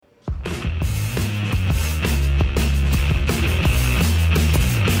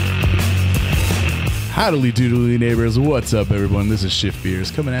Howdy doodly neighbors, what's up everyone? This is Shift Beers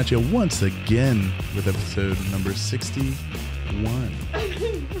coming at you once again with episode number 61.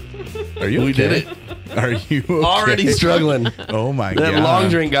 Are you okay? We did it. Are you okay? Already struggling. Oh my god. That long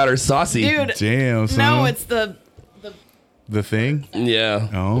drink got her saucy. Dude, Damn, son. no, it's the thing? Yeah.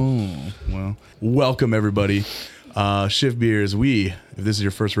 Oh, well. Welcome everybody. Shift Beers, if this is your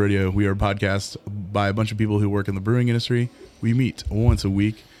first rodeo, we are a podcast by a bunch of people who work in the brewing industry. We meet once a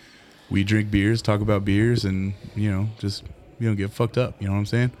week. We drink beers, talk about beers, and, just, get fucked up. You know what I'm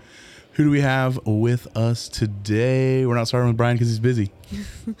saying? Who do we have with us today? We're not starting with Brian because he's busy.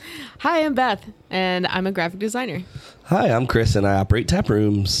 Hi, I'm Beth, and I'm a graphic designer. Hi, I'm Chris, and I operate tap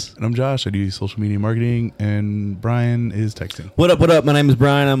rooms. And I'm Josh. I do social media marketing, and Brian is texting. What up? My name is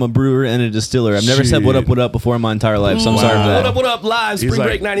Brian. I'm a brewer and a distiller. I've never said what up before in my entire life, so I'm sorry for that. What up, live, He's Spring like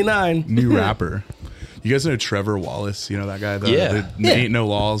Break 99. New rapper. You guys know Trevor Wallace? You know that guy? The Ain't No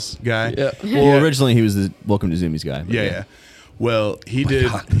Laws guy? Yeah. Well, originally he was the Welcome to Zoomies guy. but Yeah. Well, he did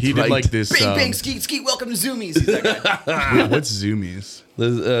right. like this. Bing, bing, skeet, skeet, welcome to Zoomies. He's that guy. Wait, what's Zoomies?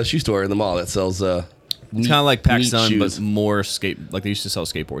 The shoe store in the mall that sells It's kind of like PacSun, but more like they used to sell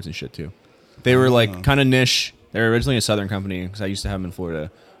skateboards and shit too. They were like kind of niche. They were originally a Southern company because I used to have them in Florida,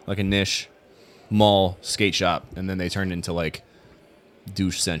 like a niche mall skate shop, and then they turned into like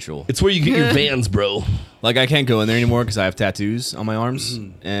douche central. It's where you get your Vans, bro. Like I can't go in there anymore because I have tattoos on my arms,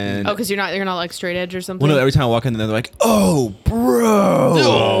 and Oh, because you're not like straight edge or something. well, no, every time I walk in, they're like, "Oh, bro,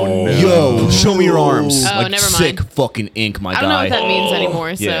 Oh, no. yo, show me your arms." Oh, like never mind. sick fucking ink, my I don't know guy. what that means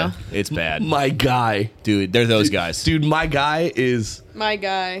anymore. So Yeah, it's bad, My guy. dude. They're those guys. Dude, my guy is my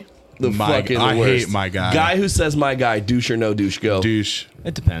guy. the fucking I worst. hate my guy. Guy who says my guy, douche or no douche, go. Douche.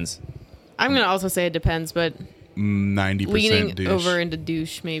 It depends. I'm gonna also say it depends, but 90% leaning douche. over into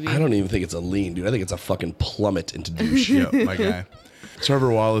douche maybe. I don't even think it's a lean, dude. I think it's a fucking plummet into douche. Yep, my guy. Trevor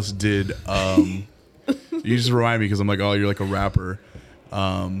Wallace did. You just remind me because I'm like, oh, you're like a rapper.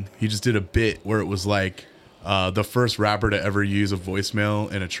 He just did a bit where it was like the first rapper to ever use a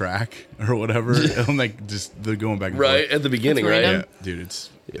voicemail in a track or whatever. I'm like, just the going back and Right forth. at the beginning, That's right? random. Yeah, dude,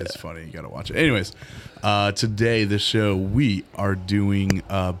 it's funny. You gotta watch it. Anyways, today this show we are doing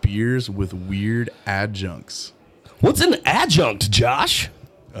beers with weird adjuncts. What's an adjunct, Josh?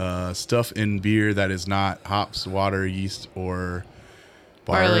 Stuff in beer that is not hops, water, yeast, or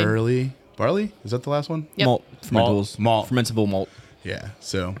Barley. barley. Barley? Is that the last one? Yep. Malt, fermentables, Malt. fermentable malt. Yeah.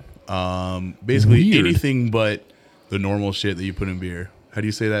 So basically Weird. anything but the normal shit that you put in beer. How do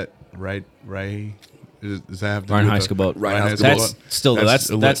you say that? Right? Does that have to do with Reinheitsgebot. Reinheitsgebot? That's still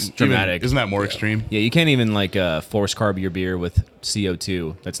that's even- dramatic. Isn't that more extreme? Yeah, you can't even like force carb your beer with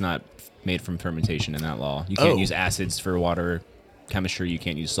CO2. That's not made from fermentation in that law. You can't Oh. use acids for water chemistry. You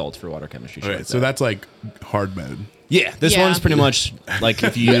can't use salts for water chemistry. shit Okay, like so that. that's like hard mode. Yeah, this Yeah. one's pretty much like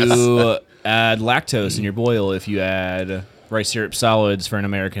if you add lactose in your boil, if you add rice syrup solids for an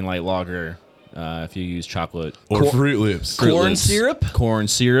American light lager, if you use chocolate, Or Fruit Loops. Fruit Corn Loops, syrup? corn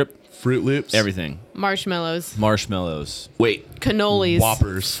syrup, Fruit Loops. everything, Marshmallows, marshmallows, Wait, cannolis,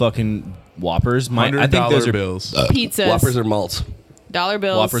 Whoppers. fucking Whoppers. I think $100 those are bills. pizzas, Whoppers or malts? dollar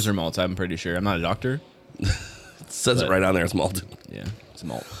bills. Whoppers or malts. I'm pretty sure. I'm not a doctor. It says it right on there. It's malted. Yeah, it's a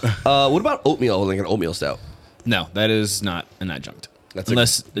malt. What about oatmeal? Like an oatmeal stout? No, that is not an adjunct. That's a-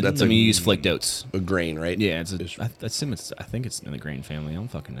 Unless that's I a- mean, you use flaked oats. A grain, right? Yeah, it's I think it's in the grain family. I don't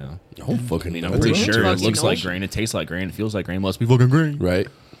fucking know. I don't fucking I mean, I'm know. pretty Right? sure it Fucking looks like ocean. grain. It tastes like grain. It feels like grain. Must be fucking grain. Right.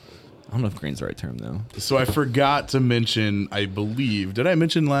 I don't know if grain's the right term though. So I forgot to mention, I believe, did I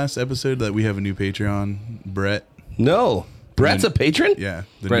mention last episode that we have a new Patreon, Brett? No. Brett's a patron? Yeah.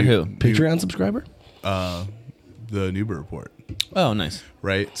 The Brett who? Patreon subscriber? The Nuber Report, Oh, nice.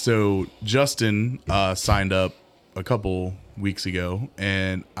 right? So Justin signed up a couple weeks ago,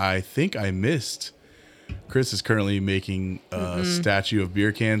 and I think I missed. Chris is currently making a statue of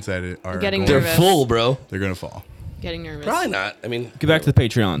beer cans that are Getting They're nervous. full, bro. they're going to fall. Getting nervous. Probably not. I mean, Get back to the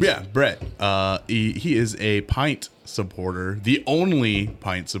Patreons. Yeah, Brett. He is a pint supporter, the only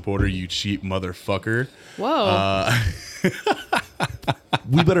pint supporter, you cheap motherfucker. Whoa.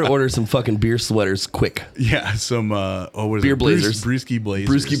 we better order some fucking beer sweaters quick. Yeah, some what is Beer it? blazers. Brewski Blazers.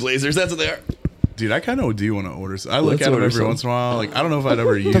 Brewski Blazers, that's what they are. Dude, I kind of do want to order some. I look Let's at them order every some. once in a while. Like, I don't know if I'd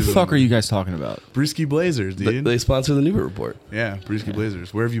ever use What the fuck them. are you guys talking about? Brewski Blazers, dude. They sponsor the Newbert Report. Yeah, Brewski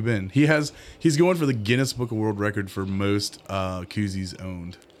Blazers. Where have you been? He's going for the Guinness Book of World Record for most koozies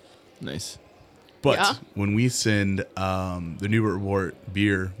owned. Nice. But Yeah. when we send the Newbert Report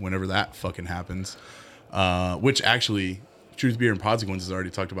beer, whenever that fucking happens, which actually Truth Beer and Podsequence has already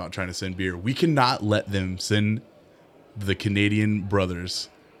talked about trying to send beer, we cannot let them send the Canadian Brothers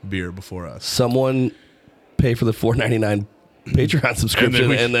beer before us. Someone pay for the $4.99 Patreon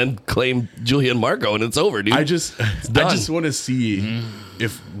subscription and then claim Julia and Marco, and it's over, dude. I just want to see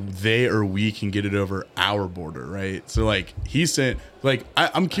if they or we can get it over our border, right? So like he sent, like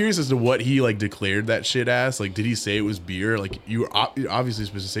I'm curious as to what he like declared that shit as. Like, did he say it was beer? Like you're obviously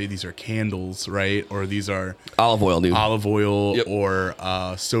supposed to say these are candles, right? Or these are olive oil, dude. Olive oil Yep. or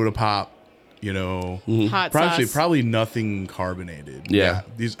soda pop. You know, Hot probably sauce. probably nothing carbonated. Yeah.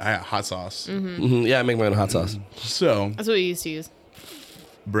 These hot sauce. Yeah, I make my own hot sauce. So That's what we used to use.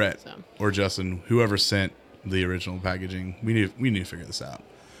 Brett So. or Justin, whoever sent the original packaging, we need to figure this out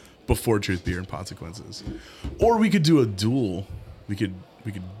before Truth, Beer, and Consequences. Or we could do a duel. We could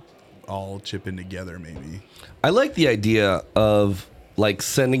all chip in together, maybe. I like the idea of like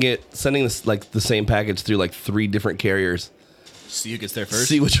sending this like the same package through like 3 different carriers. See who gets there first.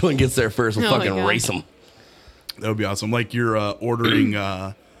 See which one gets there first. We'll Oh my fucking God. race them. That would be awesome. Like you're ordering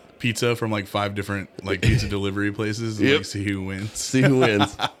pizza from like 5 different like pizza delivery places and Yep. like see who wins. See who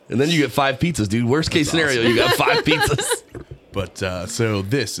wins. And then you get 5 pizzas, dude. Worst case scenario, you got 5 pizzas. But so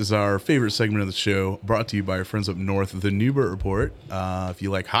this is our favorite segment of the show, brought to you by our friends up north, the Newbert Report. If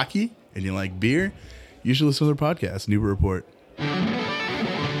you like hockey and you like beer, you should listen to their podcast, Newbert Report.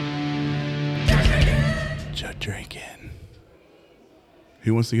 Just drinking.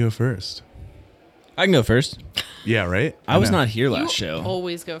 Who wants to go first? I can go first. Yeah, right? I was know. not here You last show.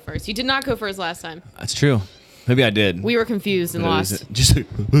 always go first. You did not go first last time. That's true. Maybe I did. We were confused and But it was lost. Just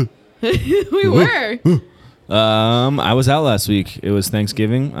We were. I was out last week. It was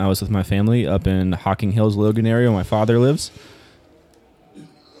Thanksgiving. I was with my family up in Hocking Hills, Logan area where my father lives.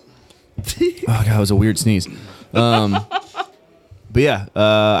 Oh god, that was a weird sneeze. But yeah,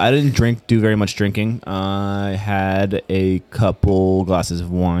 I didn't do very much drinking. I had a couple glasses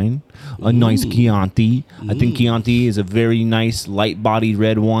of wine, a nice Chianti. I think Chianti is a very nice, light-bodied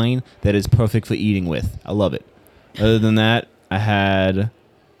red wine that is perfect for eating with. I love it. Other than that, I had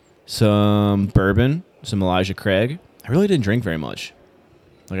some bourbon, some Elijah Craig. I really didn't drink very much.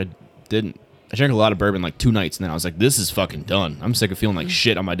 Like, I didn't. I drank a lot of bourbon like 2 nights, and then I was like, this is fucking done. I'm sick of feeling like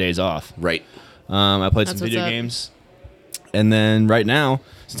shit on my days off. Right. I played That's some video what's up. games. And then right now,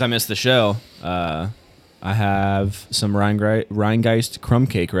 since I missed the show, I have some Rheingeist crumb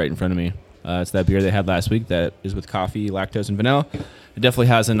cake right in front of me. It's that beer they had last week that is with coffee, lactose, and vanilla. It definitely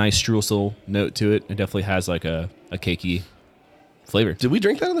has a nice streusel note to it. It definitely has like a cakey flavor. Did we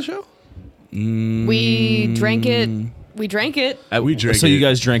drink that on the show? We drank it. We drank it. We drank So it. you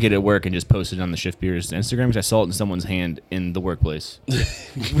guys drank it at work and just posted it on the Shift Beers Instagram? Because I saw it in someone's hand in the workplace.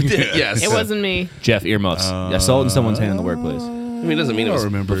 We did. Yes. It wasn't me. Jeff, earmuffs. I saw it in someone's hand in the workplace. I mean, it doesn't mean it I was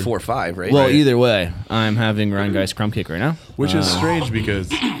remember. before 5, right? Well, Right. either way, I'm having Rheingeist crumb cake right now. Which is strange because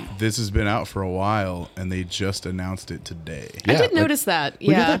this has been out for a while and they just announced it today. I Yeah, did like, notice that. We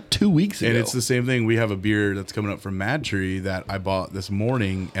got Yeah. that 2 weeks ago. And it's the same thing. We have a beer that's coming up from Mad Tree that I bought this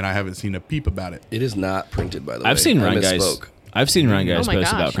morning and I haven't seen a peep about it. It is not printed, by the way. I've seen I Rheingeist. misspoke. I've seen Rheingeist Oh my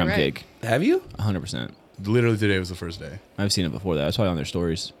post gosh, about crumb you're right. cake. Have you? 100%. Literally today was the first day. I've seen it before that. That's probably on their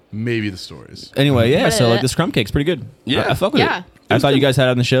stories. Maybe the stories. Anyway, yeah. So Bleh. like this crumb cake's pretty good. Yeah. I fuck with Yeah. it. I thought you guys had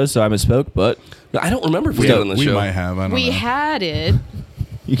it on the show, so I misspoke. But No, I don't remember if we had it on the we show. might have. I don't We know. had it.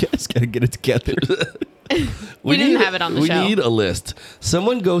 you guys gotta get it together. We didn't have it on the show. We need a list.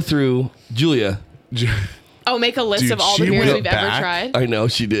 Someone go through Julia. Oh, make a list Dude, of all the she beers went we've ever back. tried. I know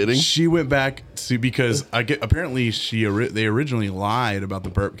she did. She went back to because apparently they originally lied about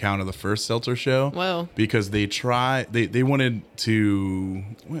the burp count of the first seltzer show. Whoa. Because they wanted to.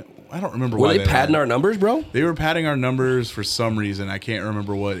 I don't remember Were why they padding lied. our numbers, bro? They were padding our numbers for some reason. I can't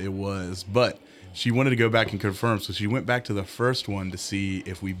remember what it was, but she wanted to go back and confirm. So she went back to the first one to see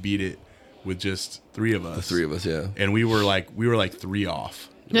if we beat it with just 3 of us. The 3 of us, yeah. And we were like 3 off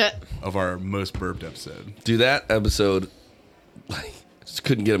Yeah. of our most burped episode. Dude, that episode, like, just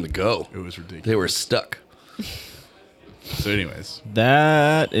couldn't get them to go. It was ridiculous. They were stuck. So, anyways,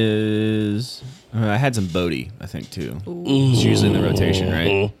 That is. I had some Bodhi, I think, too. It's usually in the rotation,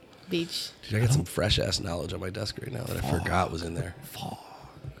 right? Beach. Dude, I got some fresh ass knowledge on my desk right now that I forgot was in there.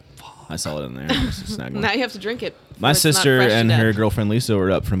 I saw it in there. Just snag one. Now you have to drink it. My or it's not sister fresh to and death. her girlfriend Lisa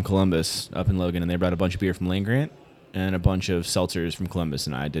were up from Columbus, up in Logan, and they brought a bunch of beer from Land Grant and a bunch of seltzers from Columbus,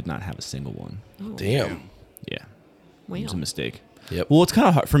 and I did not have a single one. Damn. Yeah, Wow. it was a mistake. Yep. Well, it's kind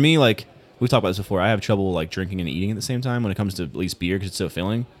of hard for me. Like we've talked about this before, I have trouble like drinking and eating at the same time when it comes to at least beer because it's so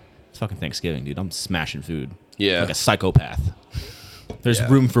filling. It's fucking Thanksgiving, dude. I'm smashing food. Yeah. like a psychopath. There's Yeah.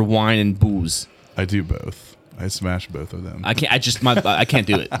 room for wine and booze. I do both. I smash both of them. I can't. I can't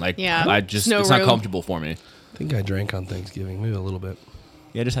do it. Like Yeah. I just No it's not room. comfortable for me. I think I drank on Thanksgiving, maybe a little bit.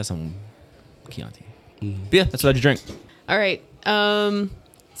 Yeah, just have some Chianti. But yeah, that's what I just drank. All right.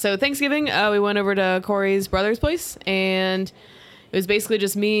 So Thanksgiving, we went over to Corey's brother's place, and it was basically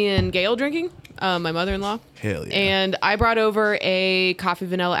just me and Gail drinking, my mother-in-law. Hell yeah. And I brought over a coffee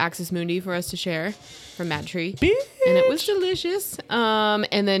vanilla Axis Mundi for us to share from Mad Tree. And it was delicious.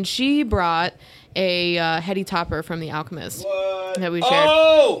 And then she brought a Heady Topper from The Alchemist that we shared.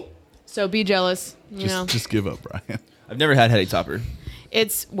 Oh! So be jealous, you know. Just give up, Brian. I've never had Heady Topper.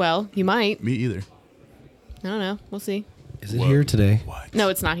 It's, well, you might. Me either. I don't know. We'll see. Is it here today? What? No,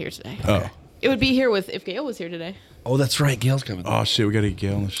 it's not here today. Oh. It would be here if Gail was here today. Oh, that's right. Gail's coming. Oh shit, we gotta get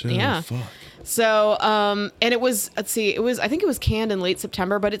Gail on the show. Yeah. Fuck. So, and it was, let's see, I think it was canned in late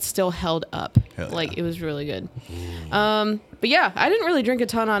September, but it still held up. Hell yeah. Like, it was really good. But yeah, I didn't really drink a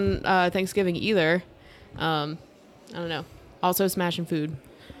ton on Thanksgiving either. I don't know. Also smashing food.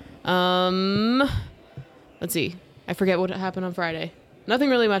 Let's see. I forget what happened on Friday.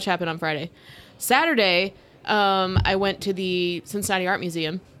 Nothing really much happened on Friday. Saturday, I went to the Cincinnati Art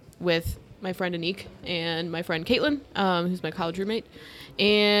Museum with my friend Anique and my friend Caitlin, who's my college roommate.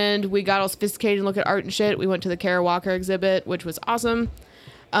 And we got all sophisticated and look at art and shit. We went to the Kara Walker exhibit, which was awesome.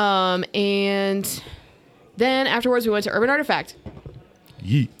 And then afterwards, we went to Urban Artifact.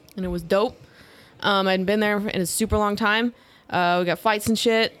 Yeet. And it was dope. I hadn't been there in a super long time. We got fights and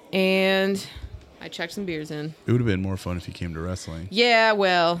shit. And I checked some beers in. It would have been more fun if you came to wrestling. Yeah,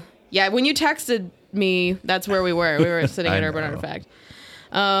 well, yeah, when you texted me, that's where we were. We were sitting at Urban know. Artifact.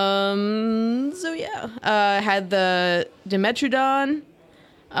 So yeah, had the Dimetrodon,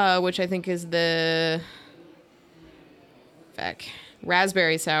 which I think is the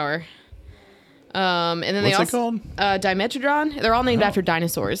raspberry sour. And then What's they it called? Dimetrodon. They're all named after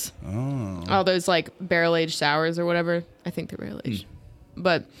dinosaurs. Oh. All those like barrel aged sours or whatever. I think they're barrel aged,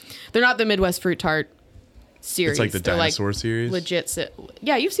 but they're not the Midwest Fruit Tart series. It's like the They're, dinosaur series? Legit.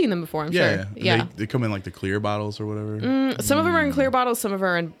 Yeah, you've seen them before, I'm Yeah. sure. Yeah. They come in like the clear bottles or whatever. Some of them are in clear bottles, some of them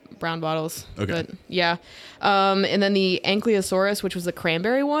are in brown bottles. Okay. But yeah. And then the Ankylosaurus, which was the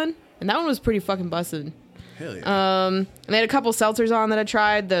cranberry one, and that one was pretty fucking busted. Hell yeah. And they had a couple seltzers on that I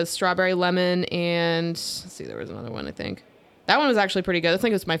tried, the strawberry lemon, and let's see, there was another one, I think. That one was actually pretty good. I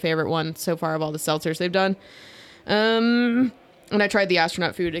think it was my favorite one so far of all the seltzers they've done. And I tried the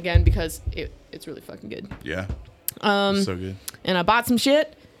astronaut food again because it's really fucking good. Yeah. So good. And I bought some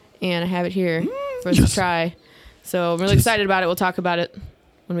shit, and I have it here for us to try. So I'm really excited about it. We'll talk about it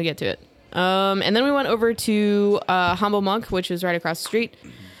when we get to it. And then we went over to Humble Monk, which is right across the street.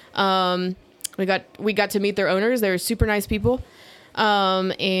 We got to meet their owners. They were super nice people.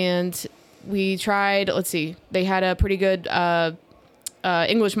 And we tried, let's see, they had a pretty good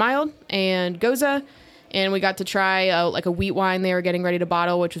English mild and Goza. And we got to try like a wheat wine they were getting ready to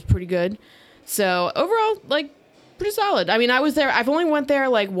bottle, which was pretty good. So overall, like, pretty solid. I mean, I was there. I've only went there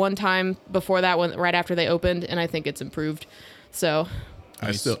like one time before that one, right after they opened, and I think it's improved. So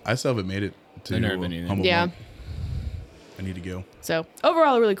I still haven't made it to I've never been either. Humble yeah. Monk. I need to go. So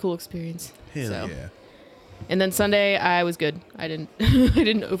overall, a really cool experience. Hell So. yeah. And then Sunday, I was good. I didn't I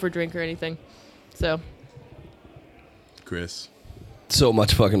didn't overdrink or anything. So Chris. So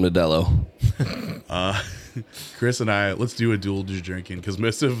much fucking Modelo. Chris and I, let's do a dual drinking because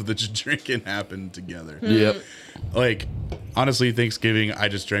most of the drinking happened together. Yep. Like, honestly, Thanksgiving, I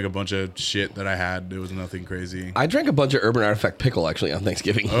just drank a bunch of shit that I had. There was nothing crazy. I drank a bunch of Urban Artifact pickle actually on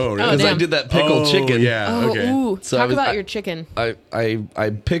Thanksgiving. Oh, really? Oh, Because I damn. did that pickled chicken. Yeah, okay. ooh, So talk I was- about your chicken. I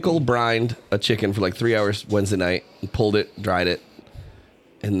pickle brined a chicken for like 3 hours Wednesday night and pulled it, dried it,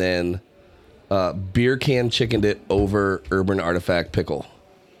 and then beer can chickened it over Urban Artifact pickle.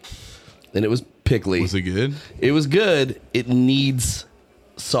 And it was pickly. Was it good? It was good. It needs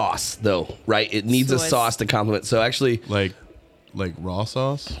sauce though, right? It needs a Sauce. sauce to complement. So actually, Like raw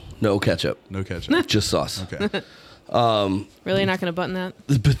sauce? no ketchup, No ketchup. just sauce. Okay. Really, you're not going to button that?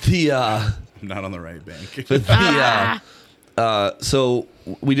 But the I'm not on the right bank. so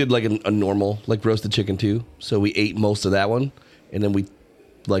we did like a normal like roasted chicken too. So we ate most of that one, and then we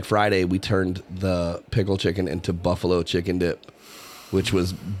like Friday we turned the pickle chicken into buffalo chicken dip, which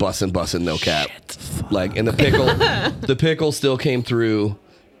was bussin' no cap. Like, and the pickle still came through,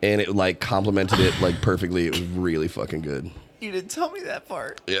 and it like complemented it like perfectly. It was really fucking good. You didn't tell me that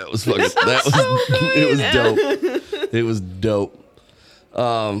part. Yeah, it was fucking. It was dope. It was dope.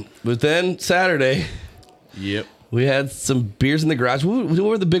 But then Saturday Yep. we had some beers in the garage. What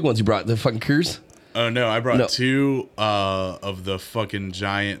were the big ones you brought? The fucking Coors? Oh no, I brought No. 2 of the fucking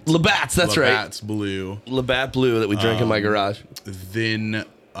giant Labatt's, that's right. Labatt's Blue. Labatt Blue that we drank in my garage. Then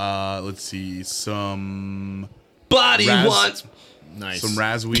let's see, some Body ras- wants. Nice. some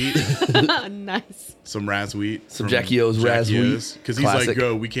Raz wheat, Nice. some Raz wheat, Some from Jackie O's Raz wheat. because he's like, Classic.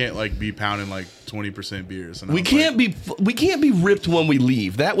 go, we can't like be pounding like 20% beers. And I We was can't like, be ripped when we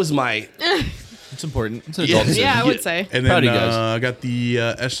leave. That was my It's important. It's an adult decision. Yeah, I would say. And Proud then of you guys. I got the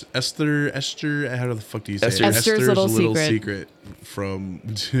Esther. How the fuck do you say it? Esther's Little Secret. from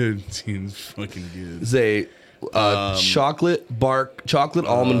dude, seems fucking good. say chocolate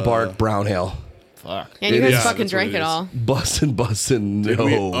almond bark brown ale. Fuck. And you It guys is. fucking That's what drank it it is. all. Bussin'.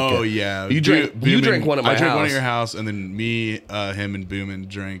 No. Oh yeah, You drank one at my I drank one at house. your house, and then me, him, and Boomin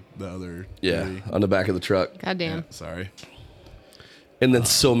drank the other. Yeah, three. on the back of the truck. God damn. Yeah, sorry. And then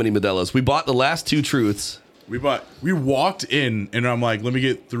so many Modelo's. We bought the last two truths. We walked in, and I'm like, let me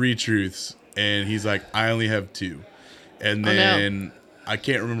get 3 truths, and he's like, I only have 2, and Oh, no. then. I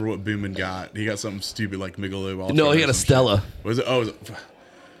can't remember what Boomin got. He got something stupid like Michelob Ultra. No, he or had a some Stella. shit. Was it? Oh, was it?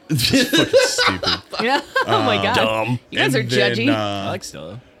 It's fucking stupid. Yeah. Oh my god. Dumb. You guys are And then, judgy. I like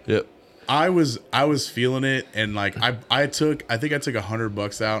Stella. Yep. I was feeling it, and like I think I took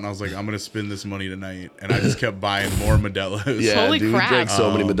 $100 out, and I was like, I'm gonna spend this money tonight, and I just kept buying more Modelo's. Yeah, Holy dude, crap. we drank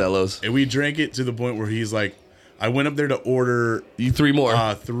so many Modelo's. And we drank it to the point where he's like, I went up there to order You 3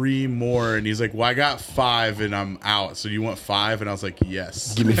 more. 3 more, and he's like, well, I got 5 and I'm out, so you want 5? And I was like,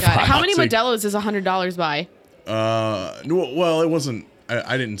 yes. Give me God, 5. how many It's like- Modelo's is $100 by? No, well, it wasn't.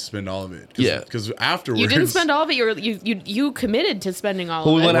 I didn't spend all of it. Yeah. Because afterwards You didn't spend all of it. You committed to spending all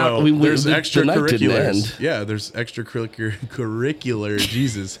Well, of we it. went out- Well, there's the night didn't extracurriculars. end. Yeah, there's extracurricular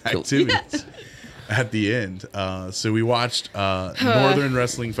Jesus activities at the end. So we watched Northern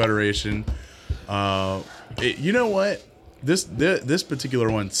Wrestling Federation. You know what? This particular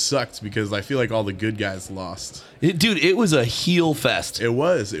one sucked because I feel like all the good guys lost. Dude, it was a heel fest. It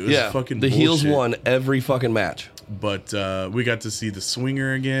was fucking the heels bullshit. won every fucking match. But we got to see the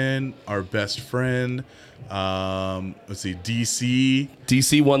Swinger again, our best friend. Let's see, DC.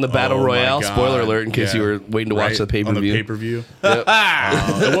 DC won the Battle Oh my Royale. God. Spoiler alert in case Yeah. you were waiting to watch Right, the pay per On the view. pay-per-view. Yep.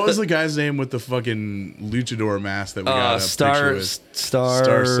 And what was the guy's name with the fucking luchador mask that we got a picture Star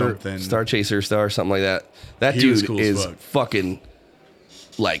with? something. Star Chaser, something like that. That He was dude cool as is fuck. fucking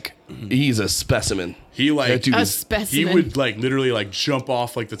like he's a specimen. He like That dude A is- he specimen. would like literally like jump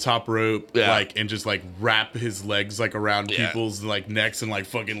off like the top rope, Yeah. like and just like wrap his legs like around Yeah. people's like necks and like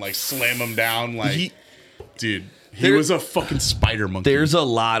fucking like slam them down. Like, He- dude, he There- was a fucking spider monkey. There's a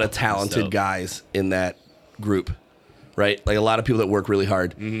lot of talented dope. guys in that group, right? Like a lot of people that work really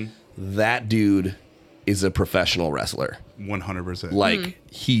hard. Mm-hmm. That dude is a professional wrestler. 100%. Like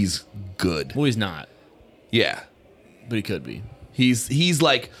he's good. Well, he's not, Yeah. but he could be. He's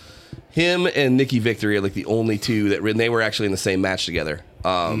like him and Nikki Victory are like the only two that and they were actually in the same match together.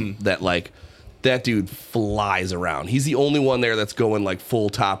 That like that dude flies around. He's the only one there that's going like full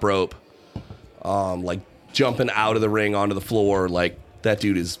top rope, like jumping out of the ring onto the floor. Like that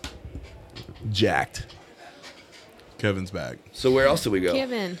dude is jacked. Kevin's back. So where else did we go?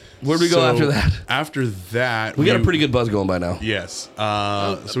 Kevin. Where'd we go So, after that? After that, We got a pretty good buzz going by now. Yes.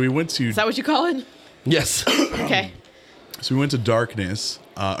 So we went to Is that what you call it? Yes. Okay. Darkness,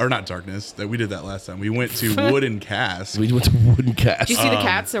 or not Darkness. That we did that last time. We went to Wooden Cast. We went to Wooden Cast. Did you see the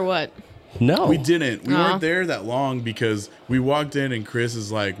cats or what? No. We didn't. We Aw. weren't there that long because we walked in and Chris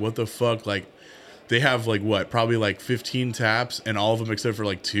is like, "What the fuck?" Like, they have like what, probably like 15 taps, and all of them except for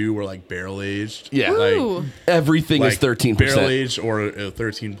like 2 were like barrel aged. Yeah. Ooh. Like, Everything is 13%. barrel aged or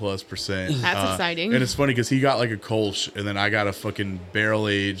 13+%. That's exciting. And it's funny because he got like a Kolsch, and then I got a fucking barrel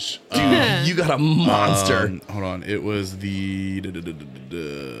aged. Dude, you got a monster. Hold on, it was the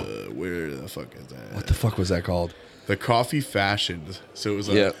where the fuck is that? What the fuck was that called? The Coffee Fashioned. So it was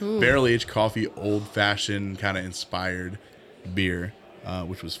a Yeah. barrel aged coffee, old fashioned kind of inspired beer,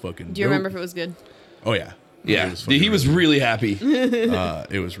 which was fucking. Do you dope. remember if it was good? Oh yeah, Yeah. It was Dude, he was fucking really happy.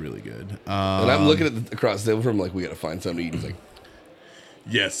 it was really good. And I'm looking at across the table from him like, we got to find something to eat. He's like,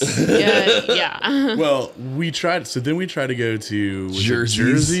 Yes. Yeah. Well, we tried. So then we tried to go to was it Jerseys.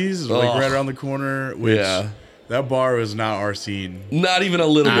 Jerseys, like Oh. right around the corner. Which Yeah. that bar was not our scene not even a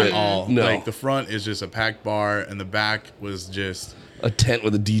little at bit. all. No. Like the front is just a packed bar, and the back was just a tent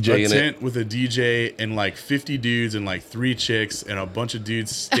with a DJ a in tent with a DJ and like 50 dudes and like 3 chicks and a bunch of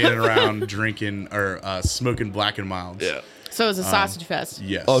dudes standing around drinking or smoking Black and Milds. it. Yeah. So it was a sausage fest.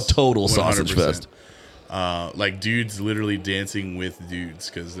 Yes. A total sausage 100%. fest. Like dudes literally dancing with dudes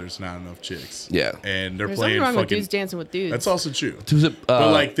because there's not enough chicks. Yeah. And they're There's playing nothing wrong with fucking. dudes dancing with dudes. That's also true. Was it,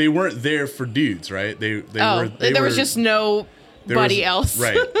 But like they weren't there for dudes, right? They oh, were. They there was were- just there nobody was- else.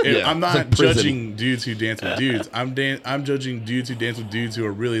 Right. Yeah, I'm it's not like prison. judging dudes who dance with dudes. I'm judging dudes who dance with dudes who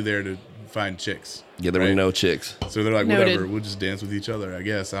are really there to find chicks. Yeah, there were right? no chicks. So they're like, Noted. whatever, we'll just dance with each other, I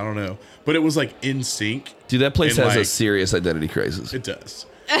guess. I don't know. But it was like in sync. Dude, that place And, has a like, serious identity crisis. It does.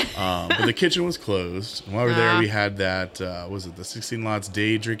 But the kitchen was closed. And while we were there, we had that, was it the 16 Lots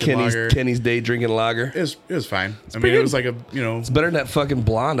Day drinking lager? Kenny's Day drinking lager. It was fine. I mean, it was like a, It's better than that fucking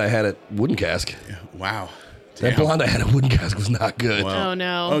blonde I had at Wooden Cask. wow. That Damn. blonde I had at Wooden Cask was not good. Well, Oh,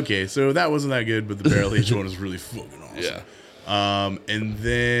 no. Okay, so that wasn't that good, but the barrel aged one was really fucking awesome. Yeah. And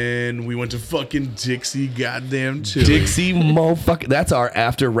then we went to fucking Dixie goddamn Chili. Dixie motherfucker. That's our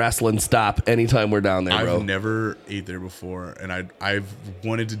after wrestling stop anytime we're down there, bro. I've never ate there before, and I've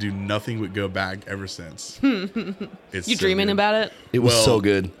wanted to do nothing but go back ever since. It's You so dreaming good. about it? It was Well, so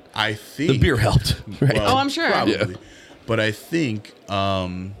good. I think The beer helped. Right? well, Oh, I'm sure. Probably. Yeah. But I think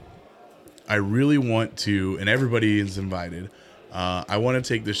I really want to, and everybody is invited. I want to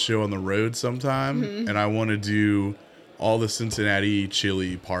take this show on the road sometime, and I want to do all the Cincinnati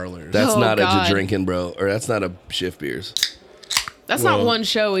chili parlors. That's Oh, not a God. drinking, bro. Or that's not a Shift Beers. That's Well- not one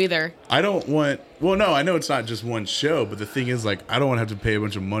show either. I don't want. Well, no, I know it's not just one show, but the thing is, like, I don't want to have to pay a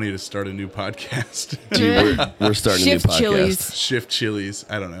bunch of money to start a new podcast. Dude, we're starting Shift a new podcast. Chili's. Shift Chili's.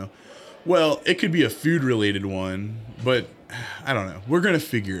 I don't know. Well, it could be a food related one, but I don't know. We're gonna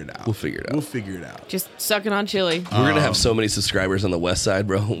figure it out. We'll figure it out. We'll figure it out. Just sucking on chili. We're gonna have so many subscribers on the west side,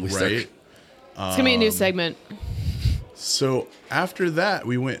 bro. When we start. Right. It's gonna be a new segment. So after that,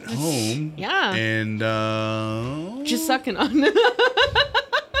 we went home. Yeah. And Just sucking on.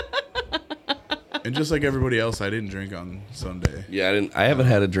 and just like everybody else, I didn't drink on Sunday. Yeah, I haven't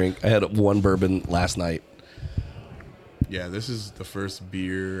had a drink. I had one bourbon last night Yeah, this is the first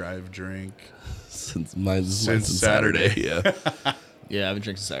beer I've drank. since Since Saturday. Yeah, Yeah, I've been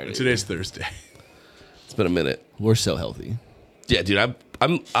drinking Saturday. Today's Thursday. it's been a minute. We're so healthy. Yeah, dude,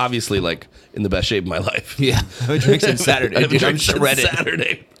 I'm obviously like in the best shape of my life. Yeah, I've been drinking since Saturday. I've been Dude, I'm drinking since shredded.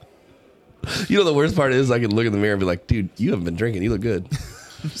 Saturday. You know the worst part is I can look in the mirror and be like, dude, you haven't been drinking. You look good.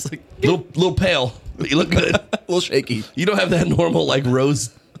 Just like little pale, but you look good. a little shaky. You don't have that normal like rose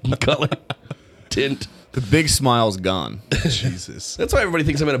color tint. The big smile's gone. Jesus. That's why everybody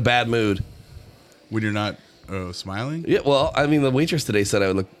thinks I'm in a bad mood. When you're not smiling? Yeah, well, I mean, the waitress today said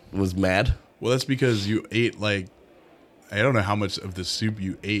I was mad. Well, that's because you ate like, I don't know how much of the soup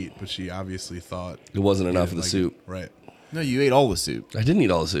you ate, but she obviously thought It wasn't you enough of didn't the like soup. it. Right. No, you ate all the soup. I didn't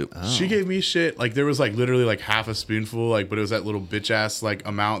eat all the soup. She gave me shit. Like there was like literally like half a spoonful, like, but it was that little bitch ass like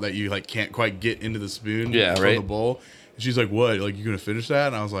amount that you like can't quite get into the spoon. Yeah, from right. the bowl. And she's like, "What? Like you gonna finish that?"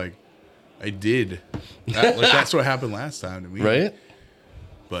 And I was like, "I did." That's what happened last time to me. Right?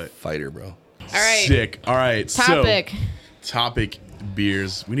 But Fighter, bro. All right. sick. All right. Topic. So, topic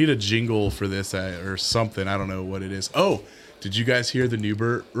beers. We need a jingle for this or something. I don't know what it is. Oh, did you guys hear the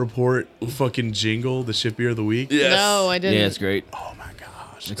Newbert report fucking jingle, the ship beer of the week? Yes. No, I didn't. Yeah, it's great. Oh my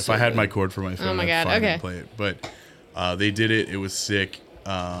gosh! If so I had good. my cord for my phone, Oh my I'd God, find okay. and play it. But they did it. It was sick.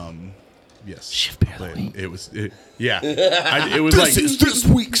 Yes. Shift beer of the Play it. Yeah. It was like this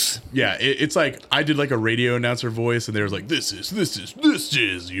week's. yeah. It's like I did like a radio announcer voice, and they was like, "This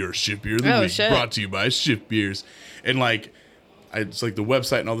is your ship beer of the Oh, week, shit. brought to you by Ship Beers," and like. It's like the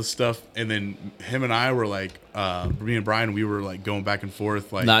website and all this stuff, and then him and I were like, me and Brian, we were like going back and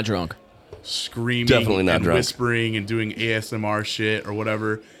forth, like Not drunk. screaming, Definitely not and drunk. whispering and doing ASMR shit or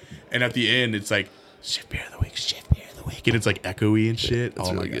whatever. And at the end, it's like shit beer of the week, shit beer of the week, and it's like echoey and shit. It's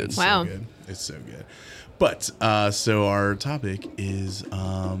oh really my god, good. it's Wow. so good. It's so good. But so our topic is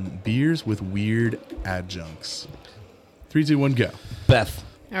beers with weird adjuncts. 3, 2, 1, go. Beth,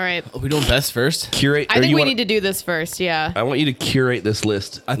 All right. Are we doing best first? curate. I or think you we wanna- need to do this first. Yeah. I want you to curate this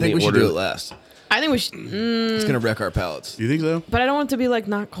list. I in think the we should order- do it last. I think we should. It's gonna wreck our palates. Do you think so? But I don't want it to be like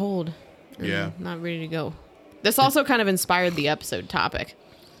not cold. Yeah. Not ready to go. This also kind of inspired the episode topic.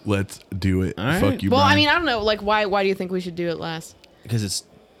 Let's do it. All right. Fuck you, Well, Brian. I mean, I don't know. Like, why do you think we should do it last? Because it's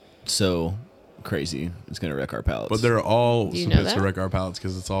so crazy. It's gonna wreck our palates. But they're all You know supposed to that? wreck our palates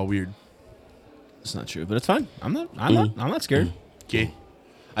because it's all weird. it's not true. But it's fine. I'm not scared. Okay.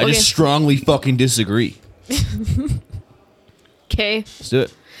 I Okay. just strongly fucking disagree. Okay. Let's do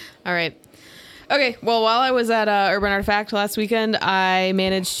it. All right. Okay. Well, while I was at Urban Artifact last weekend, I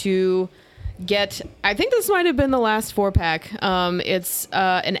managed to get. I think this might have been the last 4-pack. It's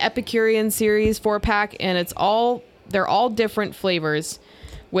an Epicurean series 4-pack, and they're all different flavors.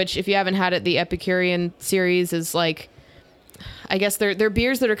 Which, if you haven't had it, the Epicurean series is like, I guess they're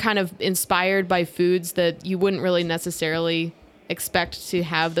beers that are kind of inspired by foods that you wouldn't really necessarily expect to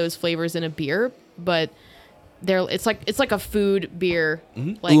have those flavors in a beer, but it's like a food beer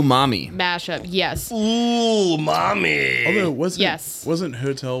like Umami. mashup. Yes. Ooh, mommy. Although wasn't Yes. wasn't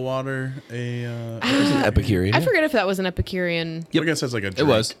Hotel Water a? It was an Epicurean. I forget if that was an Epicurean. I guess that's like a. Drink. It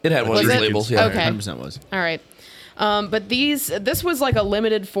was. It had one of Was these it? labels. Yeah. Okay. 100% was. All right. But this was like a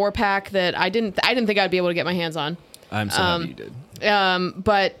limited 4-pack that I didn't think I'd be able to get my hands on. I'm so happy you did.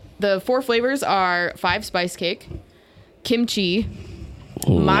 But the 4 flavors are 5 spice cake, kimchi,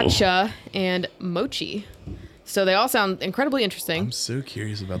 matcha, and mochi. So they all sound incredibly interesting. I'm so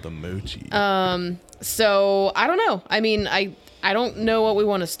curious about the mochi. So I don't know. I mean, I don't know what we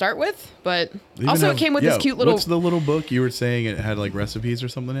want to start with, but They even also have- it came with this cute little. What's the little book you were saying? It had like recipes or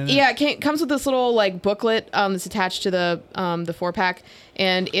something in it. Yeah, it comes with this little like booklet that's attached to the 4-pack,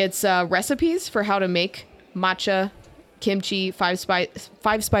 and it's recipes for how to make matcha, kimchi, 5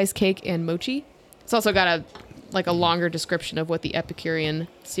 spice cake, and mochi. It's also got a longer description of what the Epicurean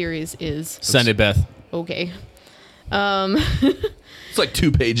series is. Send it, Beth. Okay, It's like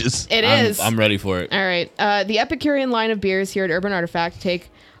 2 pages. it is. I'm ready for it. All right. The Epicurean line of beers here at Urban Artifact take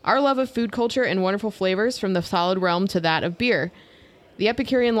our love of food culture and wonderful flavors from the solid realm to that of beer. The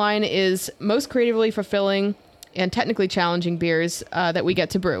Epicurean line is most creatively fulfilling and technically challenging beers that we get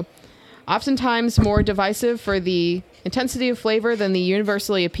to brew. Oftentimes more divisive for the intensity of flavor than the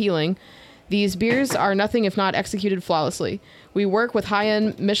universally appealing, these beers are nothing if not executed flawlessly. We work with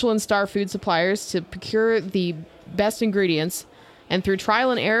high-end Michelin star food suppliers to procure the best ingredients, and through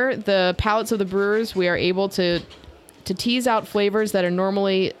trial and error, the palates of the brewers, we are able to tease out flavors that are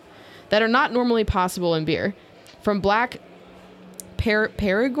not normally possible in beer. From black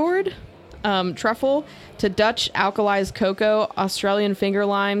Perigord truffle to Dutch alkalized cocoa, Australian finger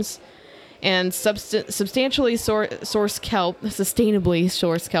limes, and sustainably sourced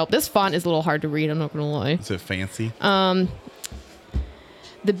kelp. This font is a little hard to read, I'm not going to lie. Is it fancy?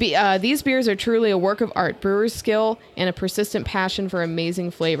 These beers are truly a work of art, brewer's skill, and a persistent passion for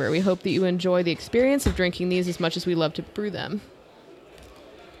amazing flavor. We hope that you enjoy the experience of drinking these as much as we love to brew them.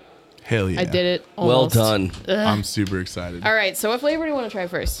 Hell yeah! I did it Well almost. done. I'm super excited. All right, so what flavor do you want to try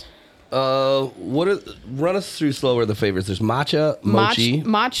first? Run us through slower the favorites. There's matcha, mochi.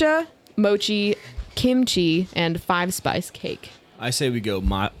 Matcha, mochi, kimchi, and 5 spice cake. I say we go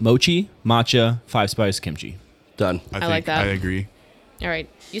mochi, matcha, 5 spice, kimchi. Done. I like that. I agree. All right,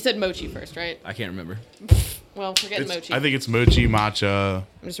 you said mochi first, right? I can't remember. Well, forget mochi. I think it's mochi, matcha.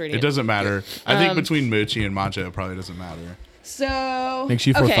 I'm just reading It it. doesn't matter. I think between mochi and matcha, it probably doesn't matter. So Make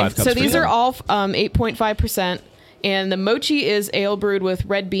sure you pour 5 cups so for these you. are all 8.5%, and the mochi is ale brewed with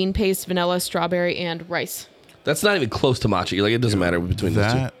red bean paste, vanilla, strawberry, and rice. That's not even close to matcha. Like, it doesn't matter between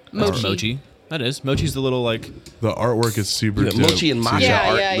those two. That Mochi. Mochi. That is. Mochi's the little like. the artwork is super. Yeah, dope, mochi and too. matcha Yeah,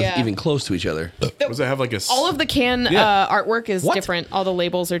 aren't yeah. even close to each other. Does it have like a? All of the can Yeah. artwork is What? different. All the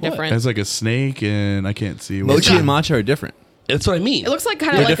labels are It different. has like a snake, and I can't see. what- Mochi and matcha are different. That's what I mean. It looks like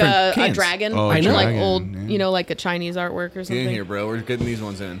kind They're of like different a cans. dragon. Oh, I know, like dragon, old, yeah. like a Chinese artwork or Get something. in here, bro. We're getting these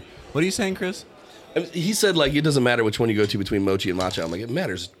ones in. What are you saying, Chris? I mean, he said, like, it doesn't matter which one you go to between mochi and matcha. I'm like, it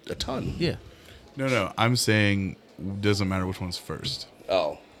matters a ton. Yeah. No. I'm saying doesn't matter which one's first,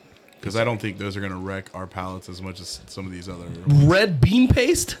 Oh. because I don't think those are gonna wreck our palates as much as some of these other. Red bean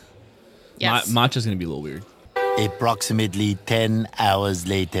paste? Yes. Matcha's gonna be a little weird. Approximately 10 hours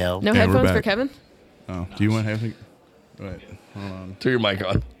later. No we're headphones for back. Kevin? Oh, do you want to have? Wait, hold on. Turn your mic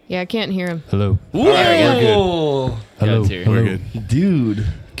on. Yeah, I can't hear him. Hello. Ooh. we're Hello. Kevin's here. Hello. We're good. Dude.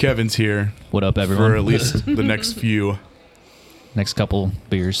 Kevin's here What up, everyone? for at least the next few. Next couple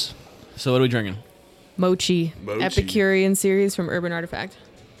beers. So what are we drinking? Mochi. Mochi. Epicurean series from Urban Artifact.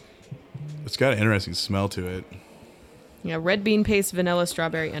 It's got an interesting smell to it. Yeah, red bean paste, vanilla,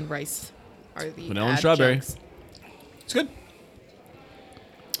 strawberry, and rice are the Vanilla and strawberry. adjuncts. It's good.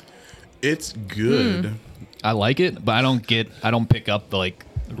 It's good. I like it, but I don't pick up the like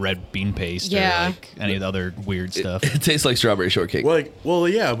red bean paste Yeah. or like any of the other weird stuff. It tastes like strawberry shortcake. Well,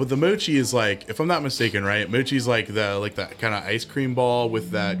 yeah, but the mochi is like, if I'm not mistaken, right? Mochi's like that kind of ice cream ball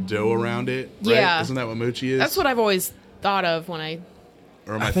with that dough around it. Right? Yeah. Isn't that what mochi is? That's what I've always thought of when I.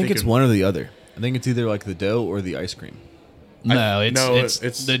 Or am I think it's thinking- one or the other. I think it's either like the dough or the ice cream. No, no, it's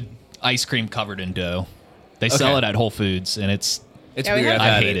it's- the ice cream covered in dough. They sell Okay. it at Whole Foods, and it's It's Yeah, we weird. have- I've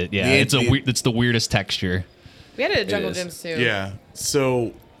I had hate it. Yeah, The- it's the weirdest texture. We had it at Jungle is. Gyms too. Yeah.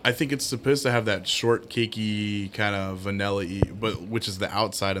 So I think it's supposed to have that short, cakey kind of vanilla-y, but which is the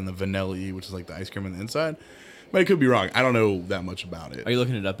outside, and the vanilla-y, which is like the ice cream on the inside. But I could be wrong. I don't know that much about it. Are you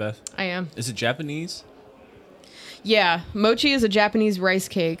looking it up, Beth? I am. Is it Japanese? Yeah, mochi is a Japanese rice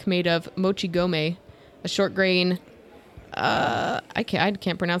cake made of mochi gome, a short grain. I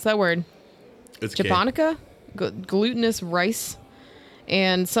can't pronounce that word. It's cake. Japonica, glutinous rice,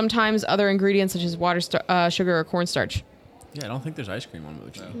 and sometimes other ingredients such as sugar or cornstarch. Yeah, I don't think there's ice cream on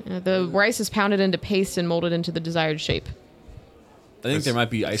mochi. The rice is pounded into paste and molded into the desired shape. I think there might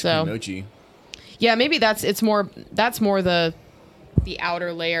be ice cream mochi. Yeah, maybe that's more the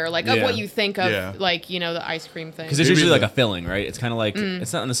outer layer, like of what you think of, like, you know, the ice cream thing. Because it's usually like a filling, right? It's kind of like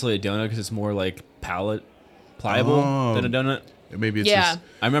it's not necessarily a donut because it's more like pliable than a donut. Maybe it's just...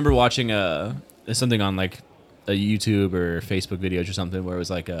 I remember watching something on like a YouTube or Facebook videos or something where it was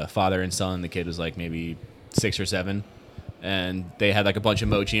like a father and son. The kid was like maybe 6 or 7. And they had like a bunch of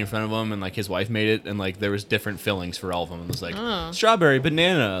mochi in front of them, and like his wife made it, and like there was different fillings for all of them. It was like strawberry,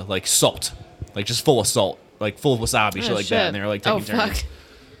 banana, like salt, like just full of salt, like full of wasabi, shit like that. And they were like taking turns.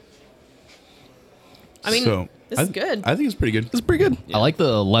 I mean, this is good. I think it's pretty good. It's pretty good. I like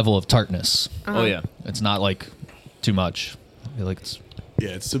the level of tartness. Oh yeah, it's not like too much. I feel like it's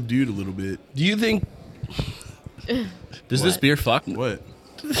it's subdued a little bit. Do you think? Does this beer fuck? What?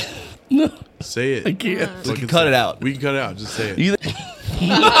 No. Say it. I can't. We can cut it out. We can cut it out. Just say it.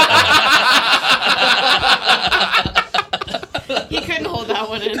 He couldn't hold that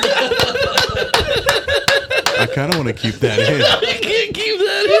one in. I kind of want to keep that in. I can't keep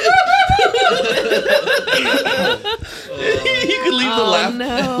that in. You can leave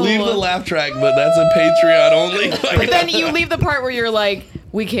leave the laugh track, but that's a Patreon only. But then you leave the part where you're like,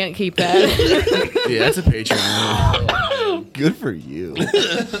 we can't keep that. Yeah, that's a Patreon. Good for you.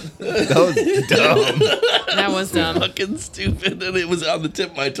 That was dumb. That was dumb. Fucking stupid, and it was on the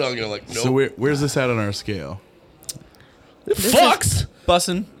tip of my tongue. I'm like, nope. So where's this at on our scale? Fucks.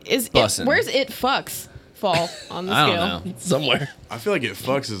 Bussin'. Where's it fucks fall on the I scale? don't know. Somewhere. I feel like it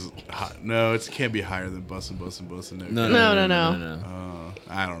fucks is no. It can't be higher than bussin'. No.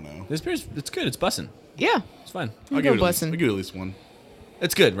 I don't know. This beer's it's good. It's bussin'. Yeah. It's fine. I'll give it at least one.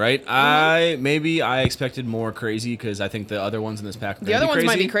 It's good, right? I expected more crazy because I think the other ones in this pack. The other ones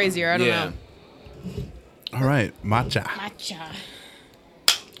might be crazier. I don't know. All right, matcha.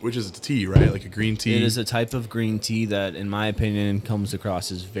 Which is a tea, right? Like a green tea. It is a type of green tea that, in my opinion, comes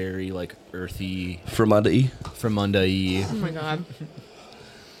across as very like earthy, Fremunda-y. Oh my god.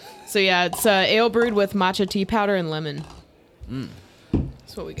 So yeah, it's ale brewed with matcha tea powder and lemon.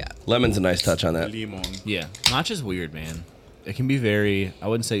 That's what we got. Lemon's a nice touch on that. Limon. Yeah, matcha's weird, man. It can be very, I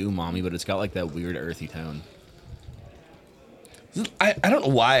wouldn't say umami, but it's got like that weird earthy tone. I don't know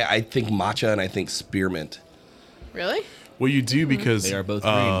why I think matcha and I think spearmint. Really? Well, you do because They are both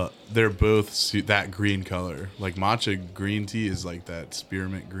green. They're both that green color. Like matcha green tea is like that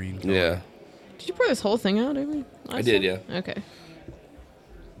spearmint green color. Yeah. Did you pour this whole thing out, Avery? I did, yeah. Okay.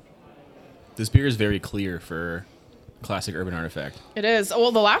 This beer is very clear for classic Urban Artifact. It is. Oh,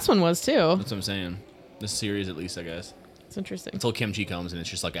 well, the last one was too. That's what I'm saying. This series, at least, I guess. It's interesting. Until kimchi comes and it's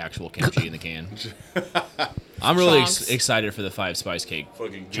just like actual kimchi in the can. I'm really excited for the 5 spice cake.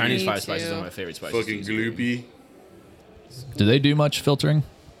 Fucking Chinese Me 5 spices too. are one of my favorite spices. Fucking gloopy. Do they do much filtering?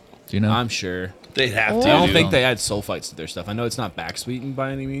 Do you know? I'm sure. They'd have Oh. to. I don't do. think they add sulfites to their stuff. I know it's not back sweetened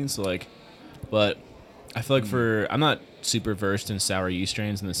by any means, so like, but I feel like I'm not super versed in sour yeast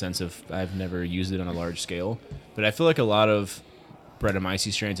strains in the sense of I've never used it on a large scale, but I feel like a lot of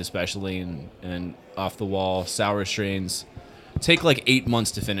Brettanomyces strains, especially and off the wall sour strains, take like 8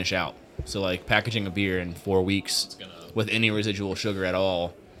 months to finish out. So like packaging a beer in 4 weeks with any residual sugar at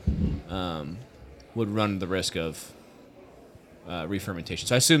all would run the risk of re-fermentation.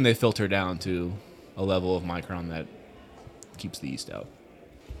 So I assume they filter down to a level of micron that keeps the yeast out.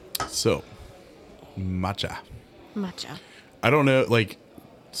 So, matcha. Matcha. I don't know, like,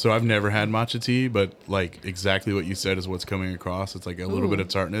 so I've never had matcha tea, but like exactly what you said is what's coming across. It's like a little bit of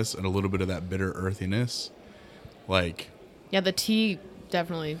tartness and a little bit of that bitter earthiness. Like, Yeah, the tea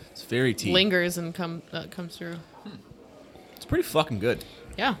definitely It's very tea. lingers and comes through. It's pretty fucking good.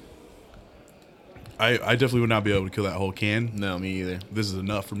 Yeah. I definitely would not be able to kill that whole can. No, me either. This is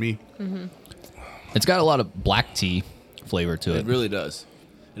enough for me. It's got a lot of black tea flavor to It it. really does.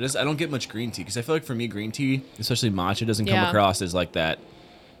 It is. I don't get much green tea because I feel like for me, green tea, especially matcha, doesn't come Yeah. across as like that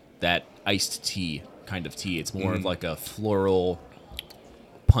iced tea kind of tea. It's more of like a floral,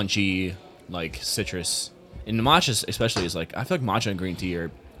 punchy, like citrus. And the matcha, especially, is like I feel like matcha and green tea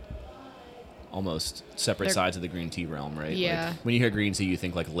are almost separate They're- sides of the green tea realm, right? Yeah. Like, when you hear green tea, you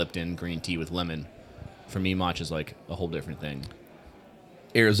think like Lipton green tea with lemon. For me, matcha is like a whole different thing.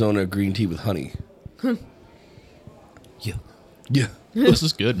 Arizona green tea with honey. Yeah. Yeah. This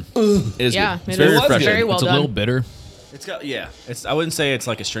is good. It is Yeah, good. It's it very is. refreshing. Very well it's a done. little bitter. It's got It's I wouldn't say it's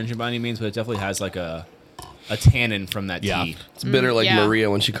like astringent by any means, but it definitely has like a tannin from that Yeah. tea. It's bitter like yeah. Maria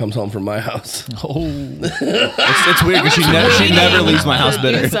when she comes home from my house. Oh, It's weird because she never leaves my house Do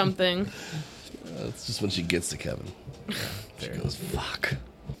bitter. something. It's just when she gets to Kevin. She goes, fuck.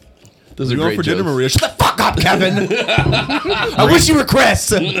 Those are You going great for dinner, jokes. Maria? Shut the fuck up, Kevin. I wish you were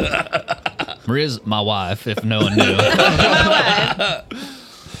Chris. Maria's my wife, if no one knew.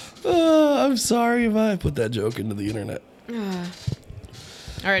 I'm sorry if I put that joke into the internet. All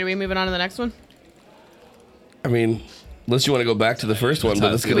right, are we moving on to the next one? I mean, unless you want to go back to the first one,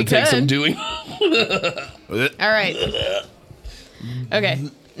 but it's going We to take some could. doing. All right. Okay.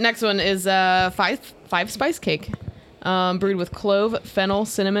 Next one is five spice cake, brewed with clove, fennel,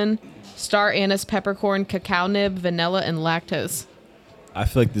 cinnamon, star anise, peppercorn, cacao nib, vanilla, and lactose. I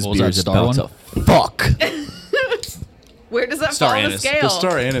feel like this What was beer that, is star about one? to fuck. Where does that Star fall on the anise. scale? The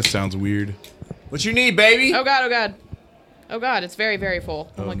star anise sounds weird. What you need, baby? Oh god! Oh god! Oh god! It's very very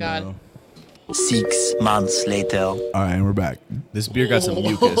full. Oh, my god! no. 6 months later. All right, and we're back. This beer got some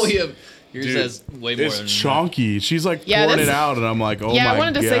mucus. Oh, yeah. Yours Dude, has way more It's than chunky. She's like Yeah, pouring it that's- out, and I'm like, oh my god. Yeah, I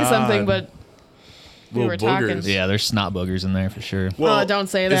wanted to say something, but we Little were talking. boogers. Yeah, there's snot boogers in there for sure. Well, don't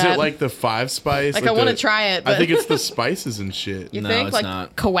say Is that. it like the 5 spice? Like, I want to the- try it, but I think it's the spices and shit. you No, think it's like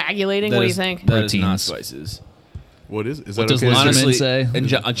not. coagulating? That What do you is- think? That is not Proteins. spices. What is? Is What that does okay? Listerman Honestly, say?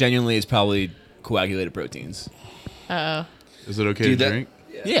 and genuinely, it's probably coagulated proteins. Is it okay Dude, to that- drink?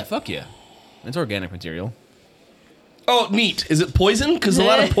 Yeah, fuck yeah. It's organic material. Oh, neat. Is it poison? Because a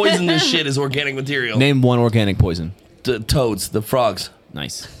lot of poisonous shit is organic material. Name one organic poison. The toads, the frogs.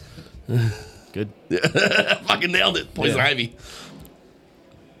 Nice. Good. Fucking nailed it. Poison Yeah. ivy.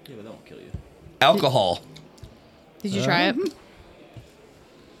 Yeah, but that won't kill you. Alcohol. Did you try it?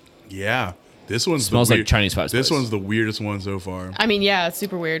 Yeah. This one's Smells the like weird- Chinese five This spice. one's the weirdest one so far. I mean, yeah, it's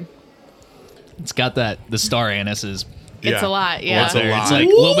super weird. It's got the star anise is It's Yeah. a lot. Well, Yeah. it's a there. lot. It's like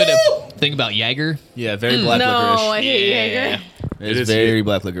a little bit of think about Jaeger. Yeah, very black no, licorice. I hate Yeah. Jaeger. It's is very good.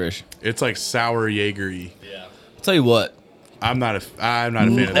 black licorice. It's like sour Jaeger-y. Yeah. I'll tell you what. I'm not a fan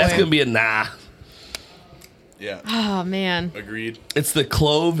of That's that. going to be a nah. Yeah. Oh man. Agreed. It's the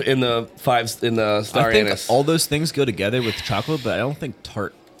clove in the star I think anise. all those things go together with chocolate, but I don't think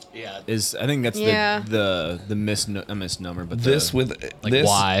tart Yeah. is. I think that's Yeah. the misnomer. But this with Like this.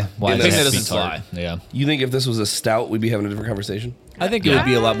 why? Why in does a- it have to be doesn't tart? fly. Yeah. You think if this was a stout, we'd be having a different conversation? I think it would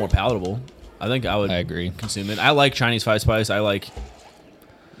be a lot more palatable. I think I would. I agree. Consume it. I like Chinese five spice. I like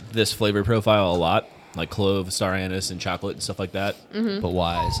this flavor profile a lot, like clove, star anise, and chocolate and stuff like that. But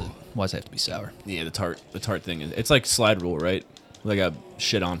why is it? Why does it have to be sour? Yeah, the tart thing. It's like slide rule, right? Like a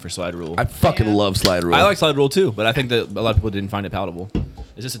shit on for slide rule. I fucking Yeah. love slide rule. I like slide rule too, but I think that a lot of people didn't find it palatable.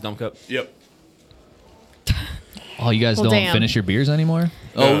 Is this a dump cup? Yep. Oh, you guys Well, don't damn. finish your beers anymore?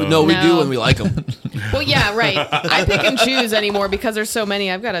 Oh no, we do No. when we like them. Well, yeah, right. I pick and choose anymore because there's so many.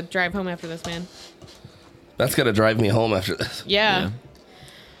 I've got to drive home after this, man. That's going to drive me home after this. Yeah.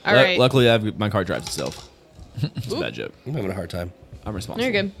 All right. Luckily, my car drives itself. It's a bad joke. I'm having a hard time. I'm responsible.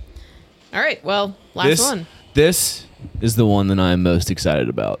 You're good. All right. Well, last one. This is the one that I'm most excited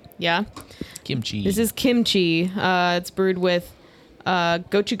about. Yeah. Kimchi. This is kimchi. It's brewed with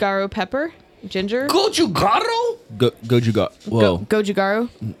gochugaru pepper, ginger. Gochugaru? Gojuga. Whoa. Gochugaru.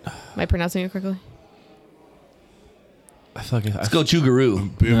 Am I pronouncing it correctly? I feel like Let's go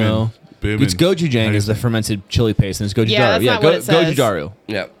Chugaroo. Booming. No. Booming. It's gochujang is the fermented chili paste, and it's gochugaru. Yeah, that's not what it says. Gojujaru.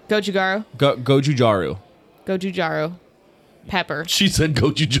 Yeah. Gochugaru. Gojujaru. Gochugaru. Pepper. She said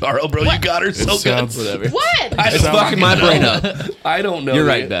Gochujaro, bro. You got her so sounds- good. Whatever. What? It's fucking my brain up. I don't know. You're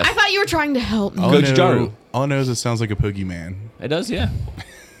right, man. Beth. I thought you were trying to help me. All I Gochugaru. know- All I know is it sounds like a boogeyman. It does, yeah.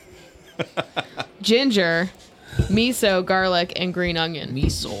 Ginger, miso, garlic, and green onion.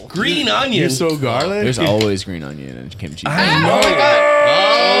 miso. Green onion. You're so garlic. There's always green onion and kimchi. Oh my god.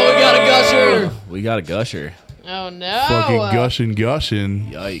 Oh, we got a gusher. We got a gusher. Oh no. fucking gushing.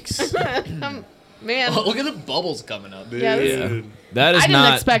 Yikes. Man. Oh, look at the bubbles coming up. Yeah, this- Yeah. That is I didn't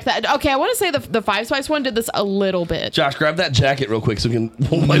not. expect that. Okay, I want to say the five spice one did this a little bit. Josh, grab that jacket real quick so we can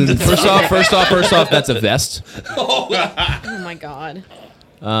wipe this First off, that's a vest. Oh my god.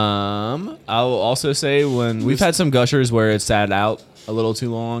 I will also say when we've had some gushers where it sat out a little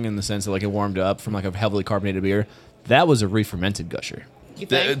too long in the sense that like it warmed up from like a heavily carbonated beer. That was a re-fermented gusher. You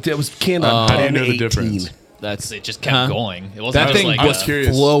think? That was canned on How do you know the 10/18. difference? That's It just kept Huh? going. It wasn't That just thing like was curious.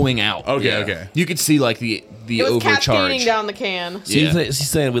 flowing out. Okay, okay. You could see like the It was cascading overcharge. down the can. So Yeah. she's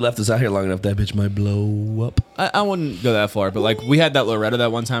saying we left this out here long enough, that bitch might blow up. I wouldn't go that far, but like we had that Loretta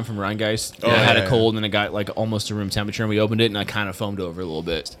that one time from Rheingeist. Oh, I had yeah, it cold and it got like almost to room temperature, and we opened it and I kind of foamed over a little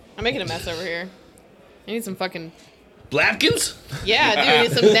bit. I'm making a mess over here. I need some fucking. Blapkins? Yeah, dude, I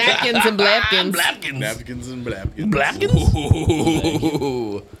need some napkins and blapkins. Blapkins. Napkins and blapkins. Blapkins?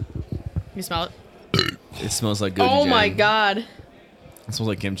 You smell it? It smells like gochujang. Oh my god. It smells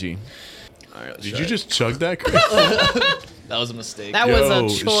like kimchi. All right, let's Did try you it. just chug that, Chris? that was a mistake. That Yo,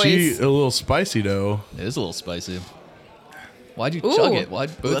 was a choice. she a little spicy though. It is a little spicy. Why'd you Ooh. chug it?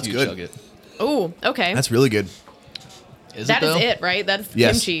 Why'd both that's you good. chug it? Oh, okay. That's really good. Is That it is though? it, right? That's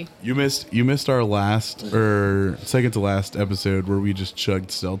Yes. kimchi. You missed our last or second to last episode where we just chugged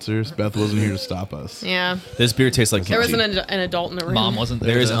seltzers. Beth wasn't here to stop us. Yeah. This beer tastes like There kimchi. was an adult in the room. Mom wasn't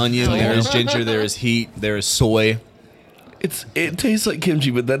there. There is though. onion, there is ginger, there is heat, there is soy. It tastes like kimchi,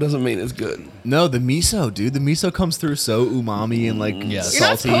 but that doesn't mean it's good. No, the miso, dude. The miso comes through so umami and like Yes. You're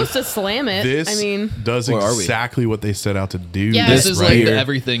not salty. supposed to slam it. This I mean, does Where are we? exactly what they set out to do. Yeah. This This is right like here. the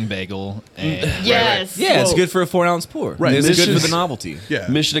everything bagel. And yes. Yeah, it's Whoa. good for a 4-ounce pour. Right, It's this good for is- the novelty. Yeah.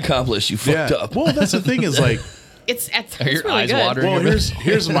 Mission accomplished. You fucked Yeah. up. Well, that's the thing is like, It's Are your really eyes good. watering? well,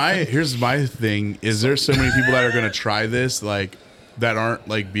 here's my thing is there's so many people that are gonna try this like that aren't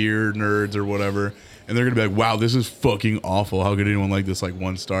like beer nerds or whatever, and they're gonna be like, wow, this is fucking awful. How could anyone like this? Like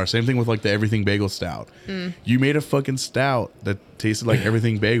 1 star. Same thing with like the everything bagel stout. You made a fucking stout that tasted like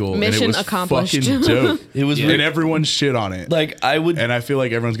everything bagel, and Mission it was accomplished. fucking dope. It was And everyone shit on it. like I would. and I feel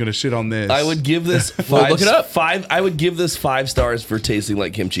like everyone's gonna shit on this. I would give this Well, five. look it up. I would give this 5 stars for tasting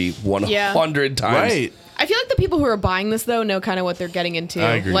like kimchi 100 times. right. I feel like the people who are buying this though know kind of what they're getting into.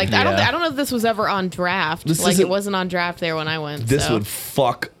 I agree. Like Yeah. I don't know if this was ever on draft. This Like isn't- it wasn't on draft there when I went. This so. would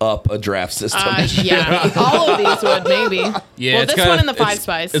fuck up a draft system. Yeah, all of these would maybe. Yeah, well, it's this got one a- in the 5 it's-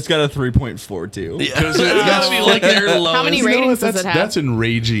 spice. It's got a 3.42. It's gotta be like their lowest. How many You know what? ratings does it have? That's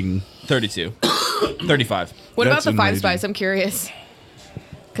enraging. 32. 35. What about That's the 5 enraging. spice? I'm curious.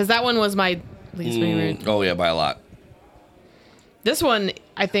 Because that one was my least favorite. Oh yeah, by a lot. This one,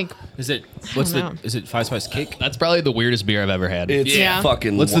 I think. Is it what's don't know. the is it 5 spice cake? That's probably the weirdest beer I've ever had. It's Yeah.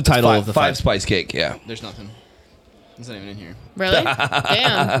 fucking. What's the title of the five five? spice cake? Yeah. There's nothing. It's not even in here. Really?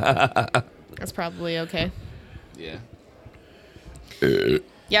 Damn. That's probably okay. Yeah.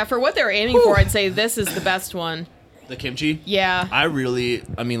 Yeah, for what they're aiming for, I'd say this is the best one. The kimchi? Yeah. I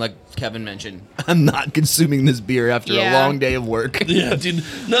mean, like Kevin mentioned, I'm not consuming this beer after Yeah. a long day of work. Yeah, dude.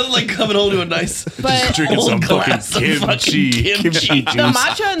 Nothing like coming home to a nice. But Drinking Old some glass fucking of fucking kimchi. kimchi. the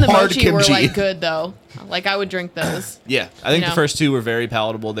matcha and the Hard mochi were kimchi. like good though. Like I would drink those. Yeah, I think You know? the first two were very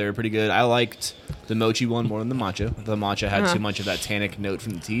palatable. They were pretty good. I liked the mochi one more than the matcha. The matcha had Uh-huh. too much of that tannic note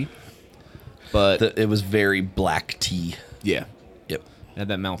from the tea. But It was very black tea. yeah, Yep. it had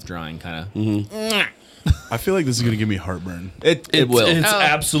that mouth drying kind of. I feel like this is gonna give me heartburn. It will. It's Oh.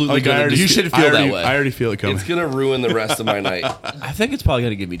 absolutely Like, I gonna. already- you should feel I already- that way. I already feel it coming. It's gonna ruin the rest of my night. I think it's probably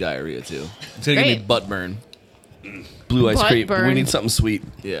gonna give me diarrhea too. It's gonna give me Great. butt burn. Blue ice Butt cream. burn. We need something sweet.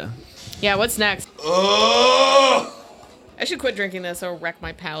 Yeah. Yeah, what's next? I should quit drinking this or wreck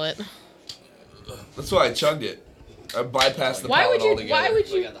my palate. That's why I chugged it. I bypassed the Why would palate you? altogether. Why would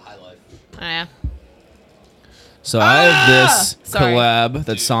you? Oh, yeah. So I have this Sorry. collab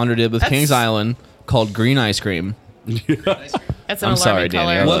that Sandra did with That's- Kings Island called Green Ice Cream. That's an I'm sorry, alarming Danny,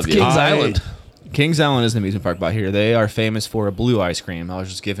 color. I love What's you. Kings I- Island? Kings Island is an amusement park by here. They are famous for a blue ice cream. I was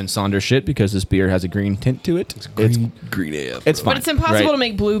just giving Sandra shit because this beer has a green tint to it. Green AF. It's fine. But it's impossible right? to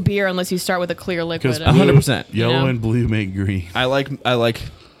make blue beer unless you start with a clear liquid. 'Cause I mean, 100%. Yellow You know? and blue make green. I like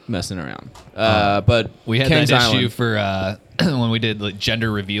messing around. But We had Kings that Island, issue for when we did like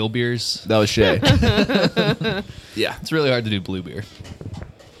gender reveal beers. that was Shay. Yeah. It's really hard to do blue beer.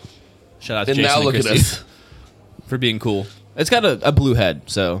 Shout out to And Jason now and look at Christy us. for being cool. It's got a blue head,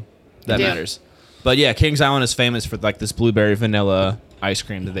 so that Yeah. matters. But yeah, Kings Island is famous for like this blueberry vanilla ice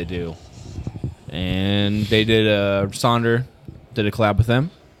cream that they do. And they did Sonder did a collab with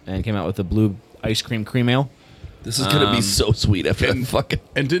them and came out with a blue ice cream ale. This is gonna be so sweet after that fucking.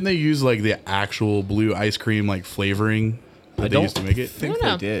 And didn't they use like the actual blue ice cream like flavoring that they used to make it? I think I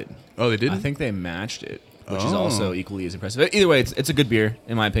don't they did. Oh, they did. I think they matched it, which is Oh. also equally as impressive. Either way, it's a good beer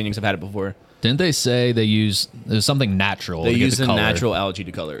in my opinion. 'Cause I've had it before. Didn't they say they use there's something natural? They to get use the a color. natural algae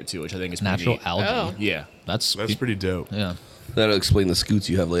to color it too, which I think is pretty natural neat. algae. Oh. Yeah, That's pretty dope. yeah. That'll explain the scoots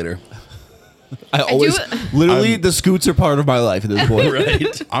you have later. I always literally the scoots are part of my life at this point.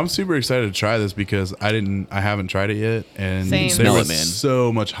 Right. I'm super excited to try this because I haven't tried it yet, and Same. there Smell it, was man.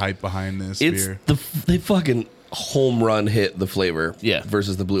 so much hype behind this It's beer. they fucking home run hit the flavor. Yeah.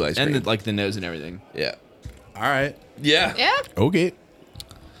 Versus the blue ice cream. And like the nose and everything. yeah. All right, Yeah. Yeah. okay.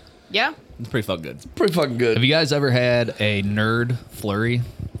 Yeah. It's pretty fucking good. Pretty fucking good. Have you guys ever had a nerd flurry?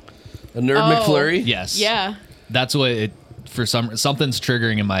 A nerd Oh. McFlurry? Yes. Yeah. That's what it. For something's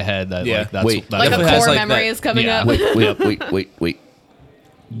triggering in my head that Yeah. like that's Wait. that's Like a Definitely has, core like, memory that- is coming yeah. up. Wait.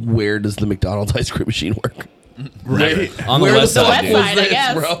 Where does the McDonald's ice cream machine work? Right. On the Where west the side, fuck dude. was side, I this,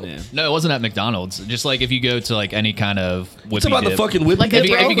 guess. bro? Yeah. No, it wasn't at McDonald's. Just like if you go to like any kind of whippy It's about the dip. fucking whippy Like dip, a if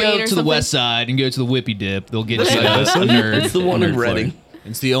you, bro. if you Queen go or to the something? west side and go to the whippy dip, they'll get you a nerd. It's the one in nerd flurry. Reading.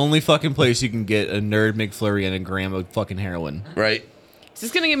 It's the only fucking place you can get a nerd McFlurry and a gram of fucking heroin. Right. Is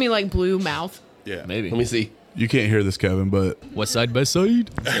this gonna give me like blue mouth? Yeah. Maybe. Let me see. You can't hear this, Kevin, but West Side Best Side.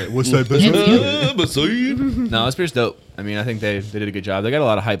 what's that? Uh, No, this beer's dope. I mean, I think they did a good job. They got a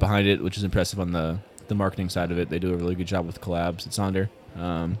lot of hype behind it, which is impressive on the marketing side of it. They do a really good job with collabs at Sonder.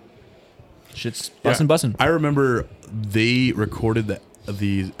 Shit's bussin'. I remember they recorded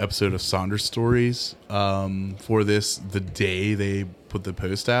the episode of Sonder Stories for this the day they put the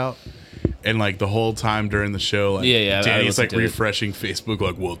post out. And like the whole time during the show, like I Danny's like listened to it. refreshing Facebook,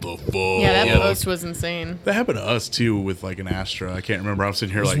 like what the fuck? Yeah, that post was insane. That happened to us too with like an Astra. I can't remember. I'm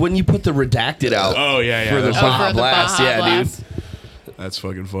sitting here like, when you put the redacted out. oh yeah, For the that's, Baja for the Blast, Baja yeah, Blast. dude. that's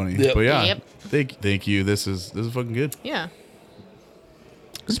fucking funny. Yep. But yeah, Yep. thank you. This is fucking good. Yeah.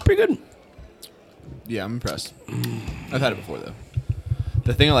 It's pretty good. Yeah, I'm impressed. I've had it before though.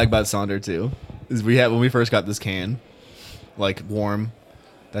 The thing I like about Sonder too is when we first got this can, like warm,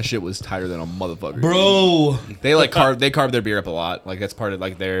 that shit was tighter than a motherfucker. Bro. They carve their beer up a lot. Like that's part of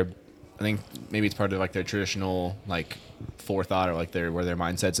like their, I think maybe it's part of like their traditional like forethought or like where their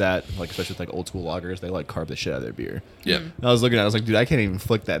mindset's at. Like especially with like old school lagers, they like carve the shit out of their beer. Yeah. And I was looking at it, I was like, dude, I can't even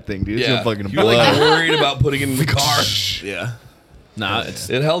flick that thing, dude. It's Yeah. gonna fucking You're blow. like worried about putting it in the car. Yeah. Nah, it's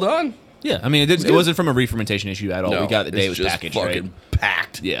It held on. yeah. I mean, it wasn't from a re-fermentation issue at all. We got the day it it's was just packaged, fucking right?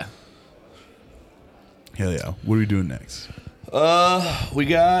 packed. Yeah. Hell yeah. What are we doing next? We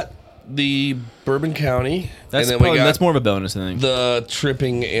got the Bourbon County. That's and then probably, we got that's more of a bonus, I think. the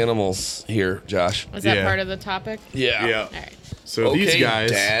tripping animals here, Josh. Was that Yeah. part of the topic? Yeah. All right. So Okay, these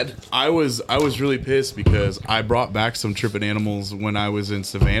guys, Dad. I was really pissed because I brought back some tripping animals when I was in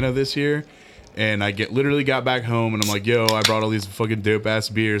Savannah this year, and I literally got back home and I'm like, yo, I brought all these fucking dope ass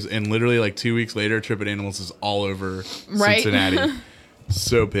beers, and literally like 2 weeks later, tripping animals is all over Right. Cincinnati.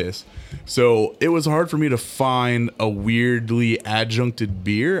 So pissed. So it was hard for me to find a weirdly adjuncted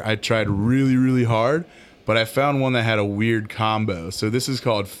beer. I tried really, really hard, but I found one that had a weird combo. So this is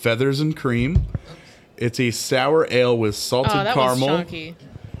called Feathers and Cream. It's a sour ale with salted Oh, that caramel. was chunky.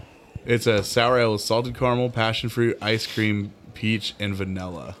 It's a sour ale with salted caramel, passion fruit, ice cream, peach, and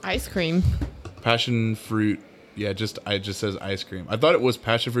vanilla. Ice cream. Passion fruit, yeah, it just says ice cream. I thought it was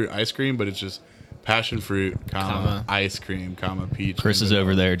passion fruit ice cream, but it's just passion fruit, ice cream, peach. Chris and is vanilla.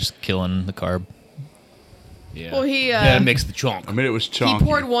 over there just killing the carb. Yeah. Well, he yeah, it makes the chunk. I mean, it was he chunky.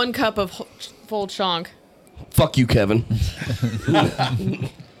 poured 1 cup of full chunk. Fuck you, Kevin.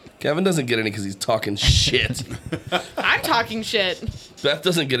 Kevin doesn't get any because he's talking shit. I'm talking shit. Beth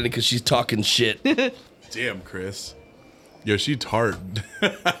doesn't get any because she's talking shit. Damn, Chris. Yo, she tart.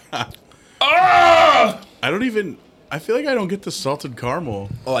 Ah! I feel like I don't get the salted caramel.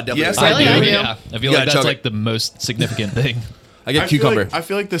 Oh, I definitely Yes, I Really? do. I do. Yeah, I feel Yeah, like that's chug it. like the most significant thing. I get I cucumber.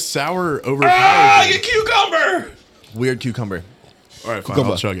 feel like the sour overpowers it. Cucumber! Weird cucumber. All right, fine,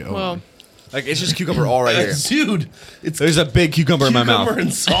 Cucumber. I'll chug it. Hold Well, on. Like it's just cucumber all right here. Dude, it's There's a big cucumber in my cucumber mouth.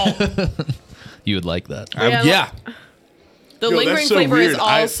 and salt. You would like that. Yeah. the Yo, lingering that's so flavor is weird.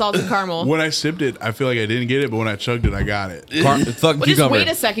 all salted caramel. When I sipped it, I feel like I didn't get it, but when I chugged it, I got it. Fuck Well, just cucumber. wait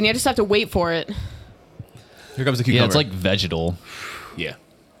a second. You just have to wait for it. Here comes the cucumber. Yeah, it's like vegetal. yeah.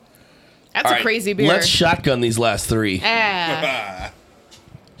 That's All a right, crazy beer. Let's shotgun these last 3. Ah,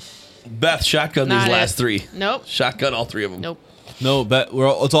 Beth, shotgun Not these it. last 3. nope. Shotgun all 3 of them. Nope. No, but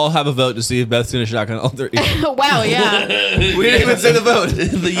let's all have a vote to see if Beth's gonna shotgun all 3. Wow, yeah. We didn't even say the vote. The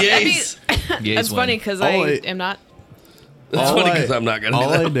That'd be- yays. Yays That's win. funny because All I I- am not. That's All funny I- because I'm not going to do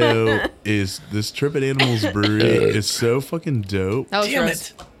All I that. know is this Trippin' Animals brewery is so fucking dope. That was Damn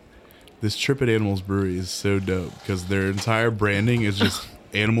gross. it. This Trippin' Animals brewery is so dope because their entire branding is just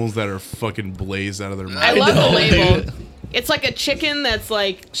animals that are fucking blazed out of their I mind. love know, the label. dude. It's like a chicken that's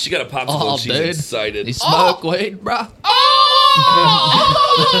like. She got a popsicle Oh, and she's dude. excited. You smoke weed, bro.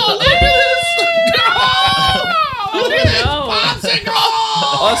 Oh no!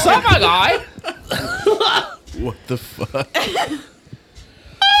 What's up, my guy? What the fuck?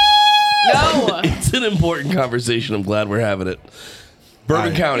 No! It's an important conversation. I'm glad we're having it.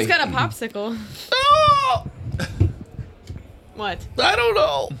 Bourbon County. He's got a popsicle. What? I don't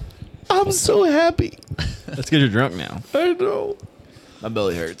know. I'm so happy. Let's get you drunk now. I know. My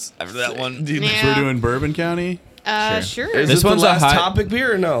belly hurts after that one. Dude, Yeah. So we're doing Bourbon County. Sure. Is This this the one's a last high- topic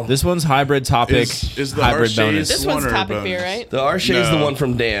beer or no? This one's hybrid topic. Is the hybrid Archie's- bonus. This one's one or a topic bonus? beer, right? The Arche's No. the one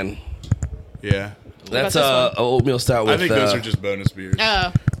from Dan. Yeah. That's this a oatmeal stout with I think those are just bonus beers.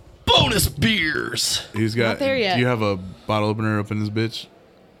 Oh, bonus beers. He's got. Not there yet. Do you have a bottle opener up in this bitch?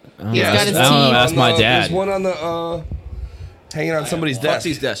 he's got his I don't know, teeth. ask my dad. There's one on the hanging on somebody's Fuck desk.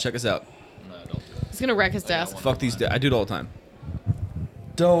 these desks. Check us out. He's gonna wreck his desk. Fuck these desks. I do it all the time.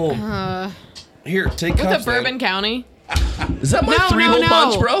 Don't. Here, take With cups. a Bourbon County. man. Is that my No, 3-hole no,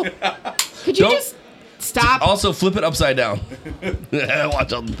 punch, no. bro? Could you Don't- just stop? Also, flip it upside down.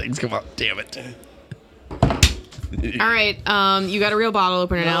 Watch all the things come out. Damn it. All right, you got a real bottle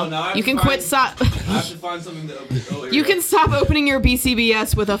opener now. You can quit. Stop. I have to find something to open. Oh, You can stop opening your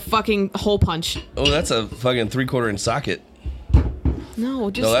BCBS with a fucking hole punch. Oh, that's a fucking 3/4 inch socket. No,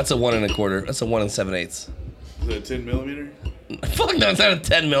 just. No, that's a 1 1/4. That's a 1 7/8. Is it a 10 millimeter? Fuck no, it's not a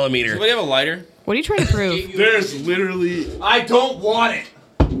 10 millimeter. Somebody have a lighter? What are you trying to prove? There's literally. I don't want it.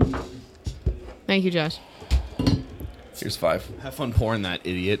 Thank you, Josh. Here's 5. Have fun pouring that,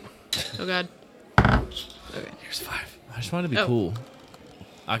 idiot. Oh God. Here's 5. I just wanted to be Oh. cool.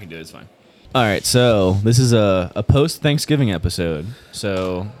 I can do it. It's fine. All right, so this is a post-Thanksgiving episode.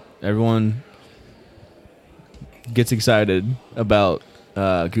 So everyone gets excited about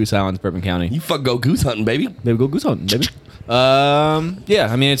Goose Island's Bourbon County. You fuck go goose hunting, baby. Baby, go goose hunting, baby. Yeah,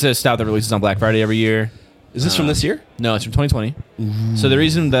 I mean, it's a stout that releases on Black Friday every year. Is this from this year? No, it's from 2020. So the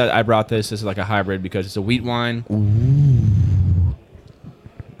reason that I brought this is like a hybrid because it's a wheat wine.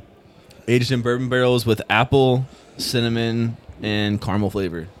 Aged in bourbon barrels with apple, cinnamon, and caramel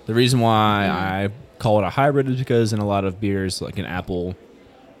flavor. The reason why I call it a hybrid is because in a lot of beers, like an apple,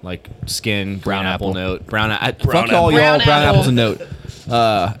 like skin, brown apple note. Fuck all apple. y'all, Brown brown apple. apple's a note.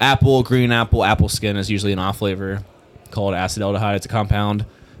 Apple, green apple, apple skin is usually an off flavor called acetaldehyde. It's a compound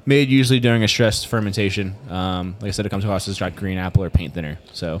made usually during a stressed fermentation. Like I said, it comes across as dried green apple or paint thinner.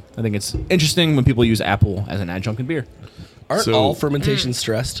 So I think it's interesting when people use apple as an adjunct in beer. Aren't So- all fermentation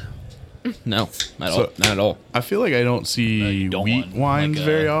stressed? No, not So- all. Not at all. I feel like I don't see Don't wheat want, wines like,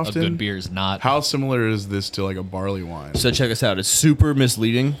 very A often. good beer is not. How similar is this to like a barley wine? So check this out. It's super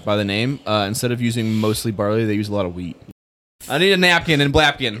misleading by the name. Instead of using mostly barley, they use a lot of wheat. I need a napkin and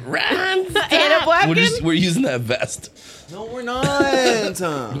blapkin. And a Blapkin? We're using that vest. No, we're not.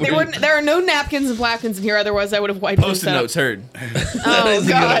 There are no napkins and Blapkins in here. Otherwise, I would have wiped Post-it this out. notes heard. Oh Is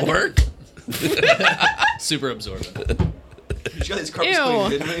it God. gonna work? super absorbent. You got these carpets Ew. clean,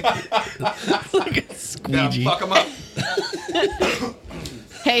 didn't we? Like a squeegee. Fuck them up.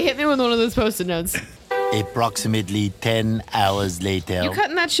 Hey, hit me with one of those post-it notes. Approximately 10 hours later. You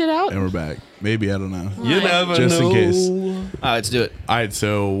cutting that shit out? And we're back. Maybe, I don't know. You never Just know. in case. All right, let's do it. All right,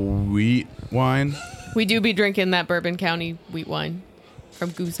 so wheat wine. We do be drinking that Bourbon County wheat wine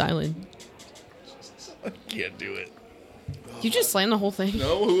from Goose Island. Can't do it. You just slammed the whole thing.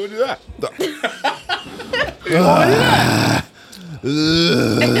 No, who would do that?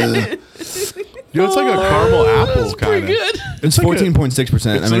 Yo, it's like a caramel apple kind of. It's 14.6%.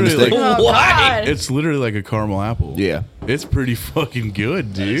 I mean, literally mistake. like- Oh, Why? God. It's literally like a caramel apple. Yeah. It's pretty fucking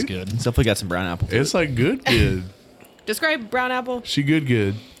good, dude. It's good. It's definitely got some brown apple. It's like good. Describe brown apple. She good.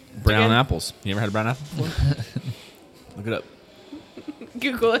 brown Okay. apples. You ever had a brown apple before? Look it up.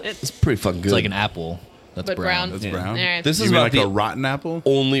 Google it. It's pretty fucking good. It's like an apple. That's But brown. That's Yeah. brown. All right. This You is mean about like the a rotten apple?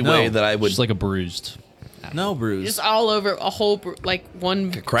 only way No. that I would. Just like a bruised. No, bruise. Just all over a whole, like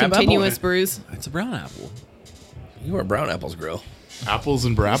one crab continuous apple? bruise. It's a brown apple. You where brown apples grow. Apples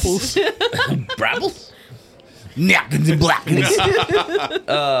and brapples? Brapples? Napkins and blackness. This That's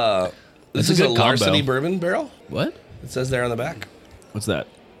a is a good combo. Larceny bourbon barrel. What? It says there on the back. What's that?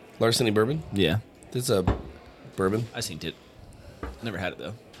 Larceny bourbon. Yeah. This is a bourbon. I seen it. Never had it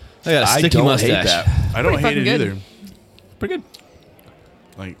though. I got a I sticky don't mustache. hate that. I don't Pretty hate it fucking good. either. Pretty good.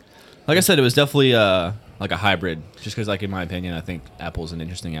 Like, Like I said, it was definitely like a hybrid. Just because, like in my opinion, I think apple's an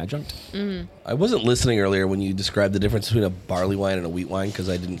interesting adjunct. I wasn't listening earlier when you described the difference between a barley wine and a wheat wine because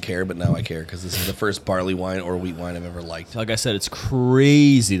I didn't care, but now I care because this is the first barley wine or wheat wine I've ever liked. Like I said, it's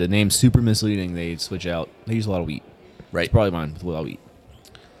crazy. The name's super misleading. They switch out. They use a lot of wheat. Right. It's probably mine with a lot of wheat.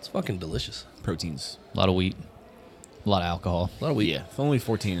 It's fucking delicious. Proteins. A lot of wheat. A lot of alcohol. A lot of wheat. Yeah, it's only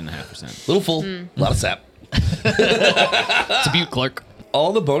 14.5%. Little full. A lot of sap. It's a butte, Clark.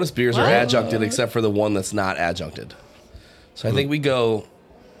 All the bonus beers are adjuncted except for the one that's not adjuncted. So I think we go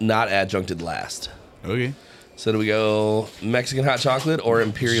not adjuncted last. okay. So do we go Mexican hot chocolate or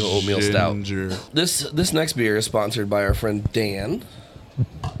Imperial oatmeal stout? Ginger. This next beer is sponsored by our friend Dan.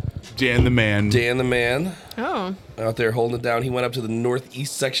 Dan the man. Dan the man Oh. out there holding it down. He went up to the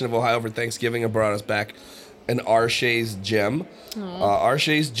northeast section of Ohio for Thanksgiving and brought us back an Arche's Gem.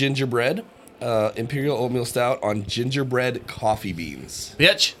 Arche's gingerbread, Imperial oatmeal stout on gingerbread coffee beans.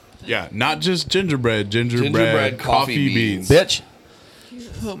 Bitch. Yeah, not just gingerbread Gingerbread coffee coffee beans. Bitch.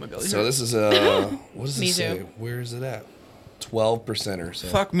 Oh my god. So this is what does Me it say? too. Where is it at? 12% or so.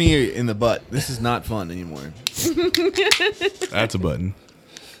 Fuck me in the butt. This is not fun anymore. That's a button.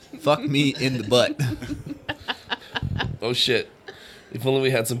 Fuck me in the butt. Oh shit. If only we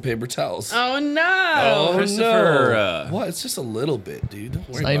had some paper towels. Oh no. Christopher, no. What? It's just a little bit, dude. Don't worry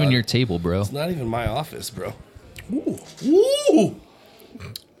It's not even about your it. table, bro. It's not even my office, bro. Ooh.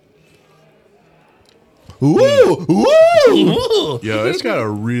 Ooh. Yo, it's got a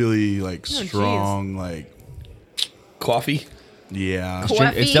really like strong like Coffee. Yeah.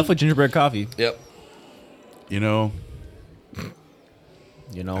 It's definitely gingerbread coffee. Yep. You know,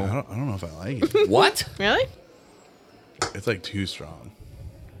 You I know, don't know if I like it. What? Really? It's like too strong.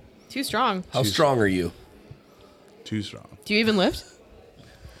 Too strong. How strong are you? Too strong. Do you even lift?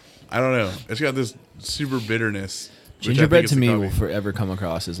 I don't know. It's got this super bitterness. which I think gingerbread is to the me coffee. will forever come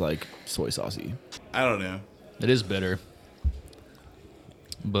across as like soy saucy. I don't know. It is bitter.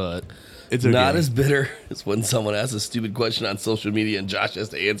 But It's okay. Not as bitter as when someone asks a stupid question on social media and Josh has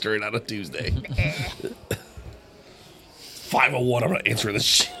to answer it on a Tuesday. 5:01. I'm not answering this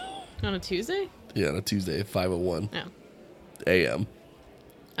shit. On a Tuesday? Yeah, on a Tuesday at 5:01 No. a.m.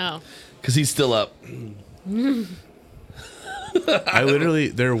 Oh. Because he's still up. I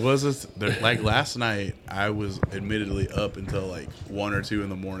literally like last night I was admittedly up until like 1 or 2 in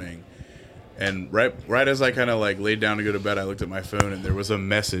the morning, and right as I kind of like laid down to go to bed, I looked at my phone and there was a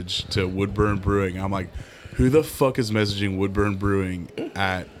message to Woodburn Brewing. I'm like, who the fuck is messaging Woodburn Brewing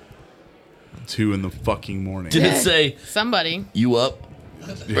at 2 in the fucking morning? Did it say, Somebody. you up?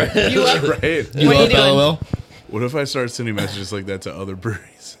 You up? Right? What are you doing? LOL. What if I start sending messages like that to other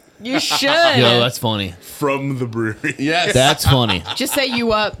breweries You should. Yo, that's funny. from the brewery? Yes. That's funny. Just say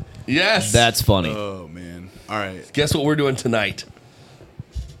you up. Yes. That's funny. Oh man! All right, Guess what we're doing tonight?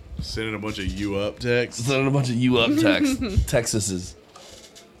 sending a bunch of you up texts. Sending a bunch of you up Texases.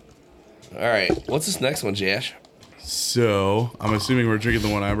 All right. What's this next one, Jash? So I'm assuming we're drinking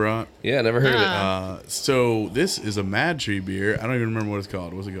the one I brought. Yeah, never heard of it. So this is a Mad Tree beer. I don't even remember what it's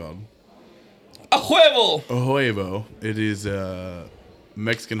called. What's it called? A huevo. A Huevo. It is a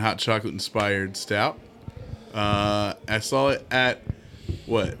Mexican hot chocolate inspired stout. I saw it at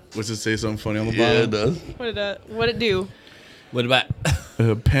what? What's it say? Something funny on the Yeah, it bottom? does. What'd it do? What about?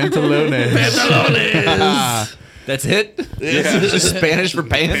 Pantalones. That's it? It's just Spanish for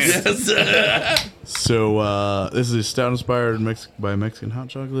pants? So this is a stout inspired by Mexican hot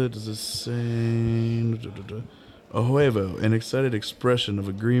chocolate. Does it say a Huevo, an excited expression of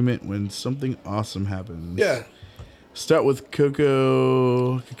agreement when something awesome happens? Yeah. Start with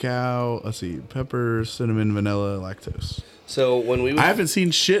cacao, let's see, pepper, cinnamon, vanilla, lactose. So when we would, I haven't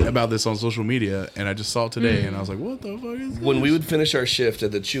seen shit about this on social media, and I just saw it today, and I was like, what the fuck is this? when we would finish our shift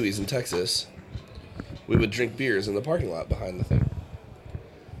at the Chewy's in Texas, we would drink beers in the parking lot behind the thing.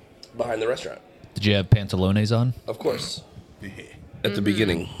 Behind the restaurant. Did you have pantalones on? Of course. At the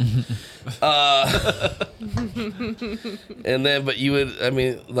beginning. And then, but you would, I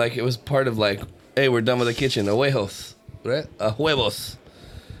mean, like, it was part of like, hey, we're done with the kitchen. A huevos. Right? A huevos.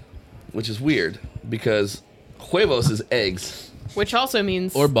 Which is weird because huevos is eggs. Which also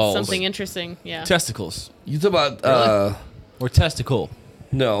means Or balls. something interesting. Yeah. Testicles. You talk about, Or testicle.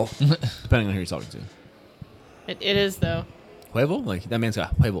 no. Depending on who you're talking to. It is, though. Huevo? Like, that man's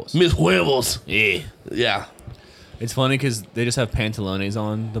got huevos. Mis huevos. Yeah. Yeah. It's funny because they just have pantalones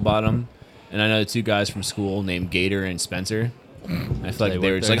on the bottom. And I know 2 guys from school named Gator and Spencer. I feel like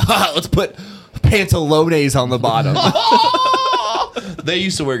they were just like, ha, let's put pantalones on the bottom. They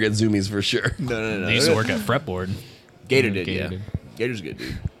used to work at Zoomies for sure. No. They used to work at Fretboard. Gator did, Gator yeah. did. Gator's a good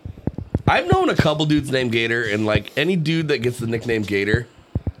dude. I've known a couple dudes named Gator, and like any dude that gets the nickname Gator,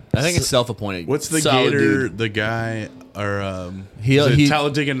 I think it's self-appointed. What's the Solid Gator, dude. the guy, or He- was it he-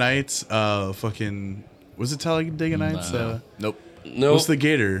 Talladega Nights? Fucking, was it Talladega Nights? Nope. no, What's the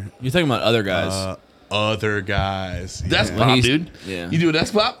Gator? You're talking about other guys. Other guys. Desk Yeah. Pop, he's- dude. yeah. You do a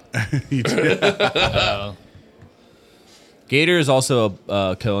desk pop? Gator is also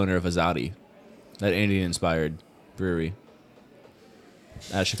a co-owner of Azadi, that Indian-inspired brewery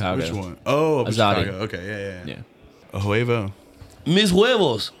out of Chicago. Which one? Oh, up in Azadi. Chicago. Okay, yeah. Yeah. A Huevo. Mis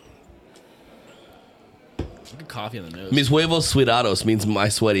huevos. Coffee on the nose. Mis huevos suidados means my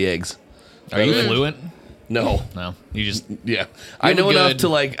sweaty eggs. Are you fluent? No. No. You just Yeah. I have a know enough good- to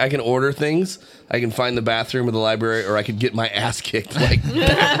like, I can order things. I can find the bathroom or the library, or I could get my ass kicked. Like,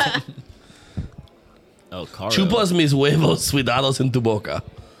 Oh, Caro. chupas mis huevos suidados en tu boca.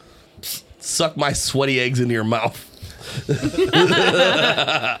 Suck my sweaty eggs into your mouth.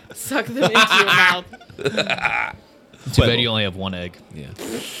 Suck them into your mouth. too bad you only have one egg. Yeah.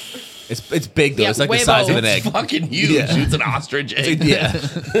 It's big though. Yeah, it's like the huevo. size of an egg. Fucking huge. Yeah. It's an ostrich egg. Yeah.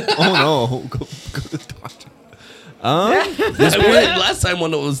 Oh no. Go to the doctor. Last time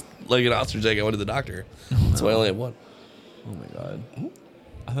one that was like an ostrich egg, I went to the doctor. So I only had one. Oh my god.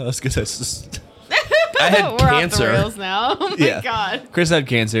 I thought that's because I had We're cancer. off the rails now. Oh my Yeah. god. Chris had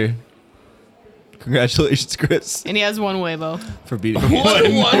cancer. Congratulations, Chris, And he has one huevo. for beating One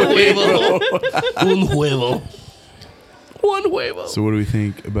huevo. Un huevo. One huevo. So what do we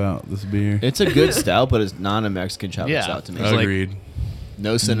think about this beer? It's a good stout, but it's not a Mexican chocolate Yeah. stout to me. It's like- Agreed.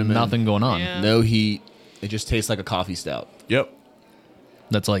 No cinnamon. Nothing going on. Yeah. No heat. It just tastes like a coffee stout. Yep.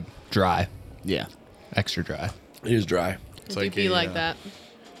 That's like dry, Yeah. extra dry. It is dry. It like do be a, like that.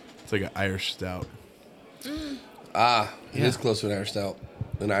 It's like an Irish stout. It Yeah. is close to an Irish stout.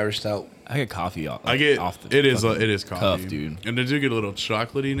 An Irish stout. I get coffee off. I get off the it is fucking coffee, cuff, dude. and they do get a little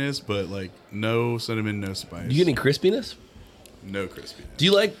chocolatiness, but like no cinnamon, no spice. You get any crispiness? no crispiness. Do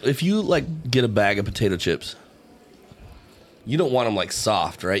you like if you like get a bag of potato chips? You don't want them like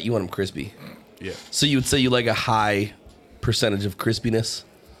soft, right? You want them crispy. Yeah. So you would say you like a high percentage of crispiness.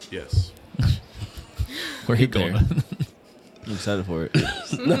 Yes. Where are you There. going? I'm excited for it.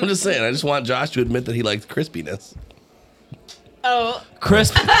 No, I'm just saying. I just want Josh to admit that he likes crispiness. Oh,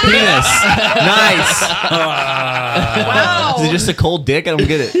 Crisp penis. Nice. wow. Is it just a cold dick? I don't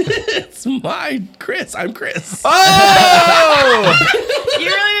get it. It's my Chris. I'm Chris. Oh! You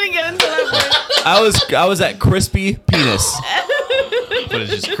really didn't get into that I was at crispy penis. But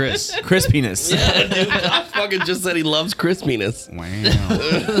it's just Chris. Crisp penis. Dude, I fucking just said he loves crispiness. Wow.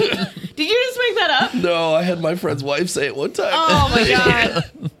 Did you just make that up? No, I had my friend's wife say it one time. Oh my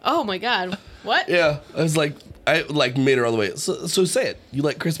god. Oh my god. What? Yeah, I was like, I like made her all the way. So say it. You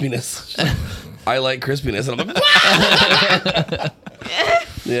like crispiness? She's like, I like crispiness, and I'm like,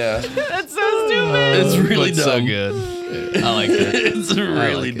 yeah, That's so stupid. it's really That's dumb. so good. I like that. It's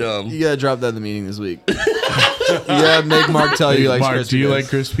really like it. dumb. You gotta drop that in the meeting this week. Yeah, make Mark tell you like Mark, do you like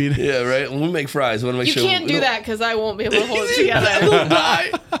crispy? Yeah, right. When we make fries, we want to make You sure can't we do don't- that because I won't be able to hold it He'll together.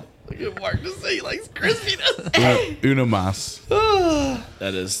 die. Look at Mark just say he likes crispiness. Una mas.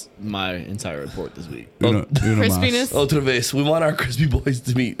 That is my entire report this week. Una mas. Crispiness. Otra vez, we want our crispy boys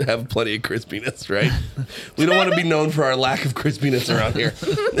to have plenty of crispiness, right? We don't want to be known for our lack of crispiness around here.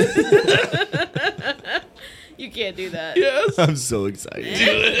 You can't do that. Yes. I'm so excited.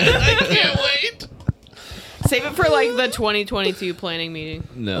 I can't wait. Save it for like the 2022 planning meeting.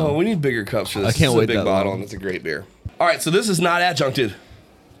 No. Oh, we need bigger cups for this. I can't This is wait a big that bottle, long. and it's a great beer. All right, so this is not adjuncted.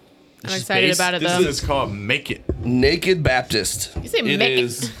 I'm excited about it This though. is called Make It. Naked Baptist. You say It make it.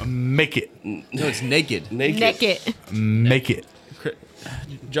 is Make It. No, it's naked. naked. Naked. Make It.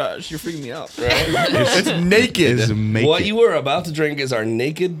 Josh, you're freaking me out. It's naked. It's Make What It. you are about to drink is our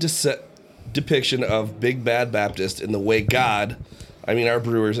naked depiction of Big Bad Baptist in the way God, I mean our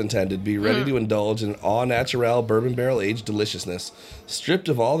brewers intended. Be ready to indulge in au naturel bourbon barrel aged deliciousness. Stripped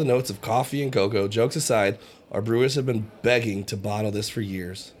of all the notes of coffee and cocoa, jokes aside, our brewers have been begging to bottle this for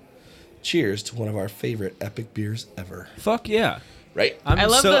years. Cheers to one of our favorite epic beers ever. Fuck yeah. Right? I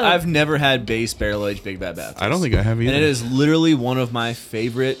love the- I've never had base barrel aged Big Bad Baptist. I don't think I have either. And it is literally one of my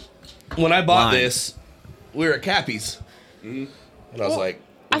favorite. When I bought Lime. this, we were at Cappy's. And I was like,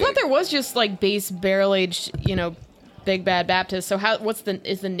 I thought there was just like base barrel aged, Big Bad Baptist. So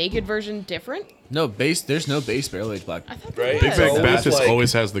is the naked version different? No base. There's no base barrel aged black. I thought there Right? Big was. Bag So Baptist it's like-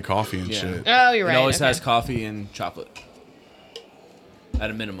 always has the coffee and Yeah. shit. Oh, you're right. It always okay. has coffee and chocolate. At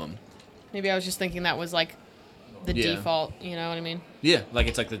a minimum. Maybe I was just thinking that was like the Yeah. default. You know what I mean? Yeah, like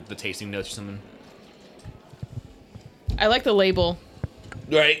it's like the tasting notes or something. I like the label.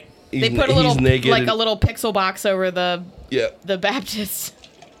 right? They put a little naked like and- a little pixel box over the Yeah. Baptist.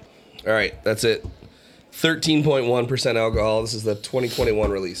 All right, that's it. 13.1% alcohol. This is the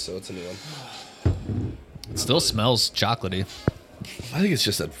 2021 release, so it's a new one. It still smells chocolatey. I think it's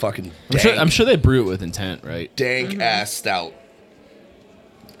just a fucking I'm sure they brew it with intent, right? dank ass stout.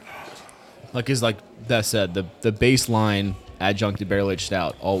 Like is like that said, the baseline adjuncted barrel aged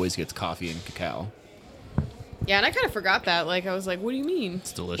stout always gets coffee and cacao. Yeah, and I kind of forgot that. Like I was like, what do you mean?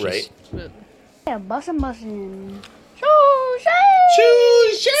 It's delicious. Right? But Yeah, bussin'.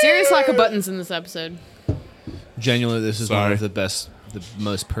 serious lack of buttons in this episode. Genuinely, this is one Sorry. of the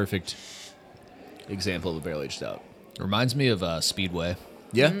most perfect example of a barrel aged stout. Reminds me of Speedway.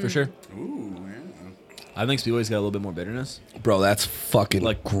 Yeah, for sure. Ooh, yeah. I think Speedway's got a little bit more bitterness. Bro, that's fucking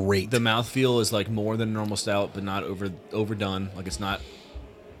Like great. The mouthfeel is like more than a normal stout, but not overdone. Like it's not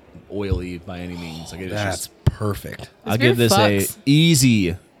oily by any means. Like it is that's just. perfect. I'll beer give this fucks. a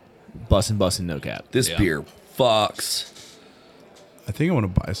easy bussin' no cap. This Yeah. beer fucks. I think I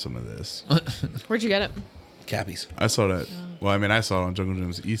want to buy some of this. Where'd you get it? Cappy's. I saw that. Well, I mean, I saw it on Jungle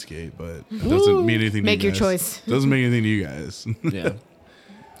Jim's Eastgate, but it doesn't mean anything to Make you your guys. choice. Doesn't make anything to you guys. Yeah.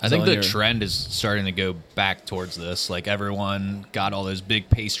 I think So the you're- trend is starting to go back towards this. Like everyone got all those big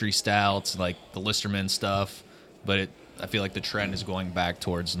pastry stouts, like the Listerman stuff, but I feel like the trend is going back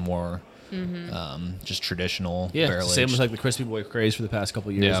towards more just traditional Yeah, barrel same aged. as like the Crispy Boy craze for the past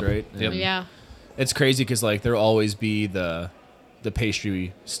couple years, Yeah. right? Yep. And Yeah. It's crazy because like there'll always be the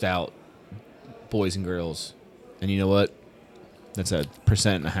pastry stout boys and girls, and you know what? That's a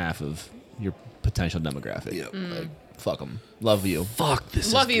 1.5% of your potential demographic. Yep. Like, fuck them. Love you. Fuck,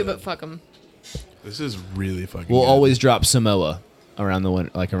 this Love is you, good. but fuck them. This is really fucking. We'll good. always drop Samoa around the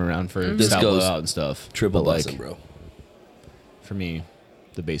winter, like around for This stout goes blowout and stuff. Triple But, bussin', bro. For me,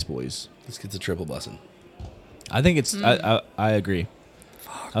 the Base Boys. This gets a triple bussin'. I think it's. I agree.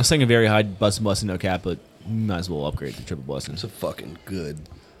 I was thinking very high bussin', no cap, but you might as well upgrade to triple bussin'. It's a fucking good.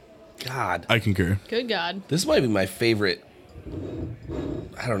 God. I concur. Good God. This might be my favorite.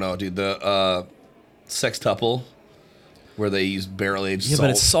 I don't know, dude. The sextuple where they use barrel aged Yeah, salt.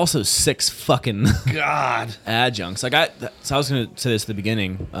 but it's also 6 fucking God. adjuncts. Like so I was gonna say this at the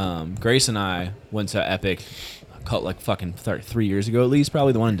beginning. Grace and I went to Epic, like fucking 3 years ago at least,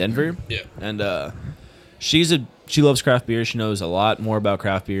 probably the one in Denver. Yeah. And she loves craft beer. She knows a lot more about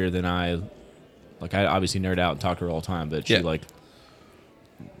craft beer than I. Like I obviously nerd out and talk to her all the time, but she like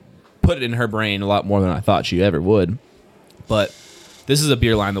put it in her brain a lot more than I thought she ever would. But this is a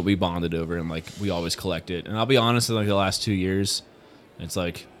beer line that we bonded over, and like we always collect it. And I'll be honest, in like the last 2 years, it's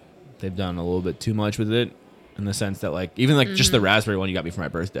like they've done a little bit too much with it, in the sense that like even like just the raspberry one you got me for my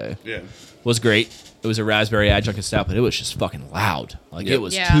birthday was great. It was a raspberry adjuncted stout, but it was just fucking loud. Like it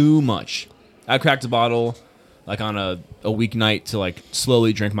was too much. I cracked a bottle like on a weeknight to like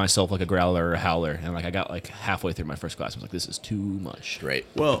slowly drink myself like a growler or a howler, and like I got like halfway through my first glass. I was like, this is too much. Right.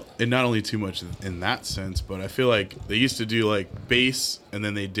 Well, and not only too much in that sense, but I feel like they used to do like base, and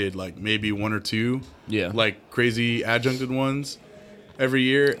then they did like maybe 1 or 2, like crazy adjuncted ones every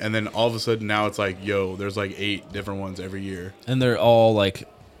year, and then all of a sudden now it's like, yo, there's like 8 different ones every year, and they're all like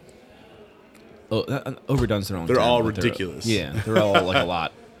overdone's their own. They're term, all but ridiculous. They're all like a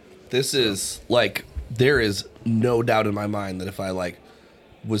lot. This is like, there is no doubt in my mind that if I like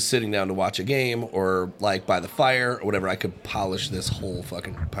was sitting down to watch a game or like by the fire or whatever, I could polish this whole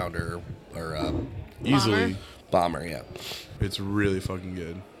fucking pounder or easily. Bomber, yeah. It's really fucking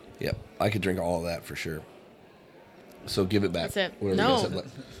good. Yep. I could drink all of that for sure. So give it back. That's it. Whatever No. you guys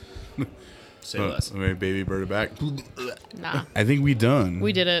said. Say less. Wait, baby bird it back. Nah. I think we done.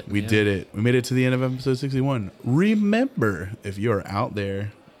 We did it. We did it. We made it to the end of episode 61. Remember, if you are out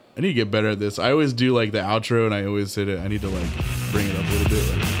there, I need to get better at this. I always do like the outro, and I always say that I need to like bring it up a little bit.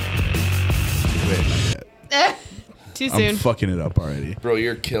 Like, wait, not yet. Too soon. I'm fucking it up already. Bro,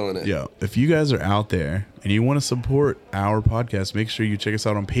 you're killing it. Yo, if you guys are out there and you want to support our podcast, make sure you check us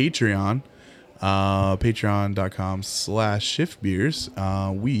out on Patreon.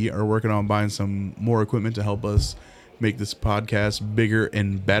 Patreon.com/shiftbeers. We are working on buying some more equipment to help us make this podcast bigger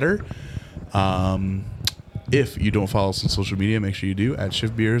and better. If you don't follow us on social media, make sure you do at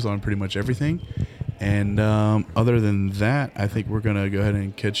Shift Beers on pretty much everything. And other than that, I think we're gonna go ahead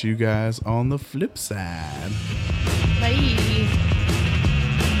and catch you guys on the flip side. Bye.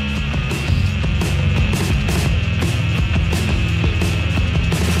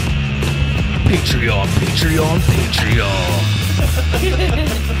 Patreon, Patreon, Patreon.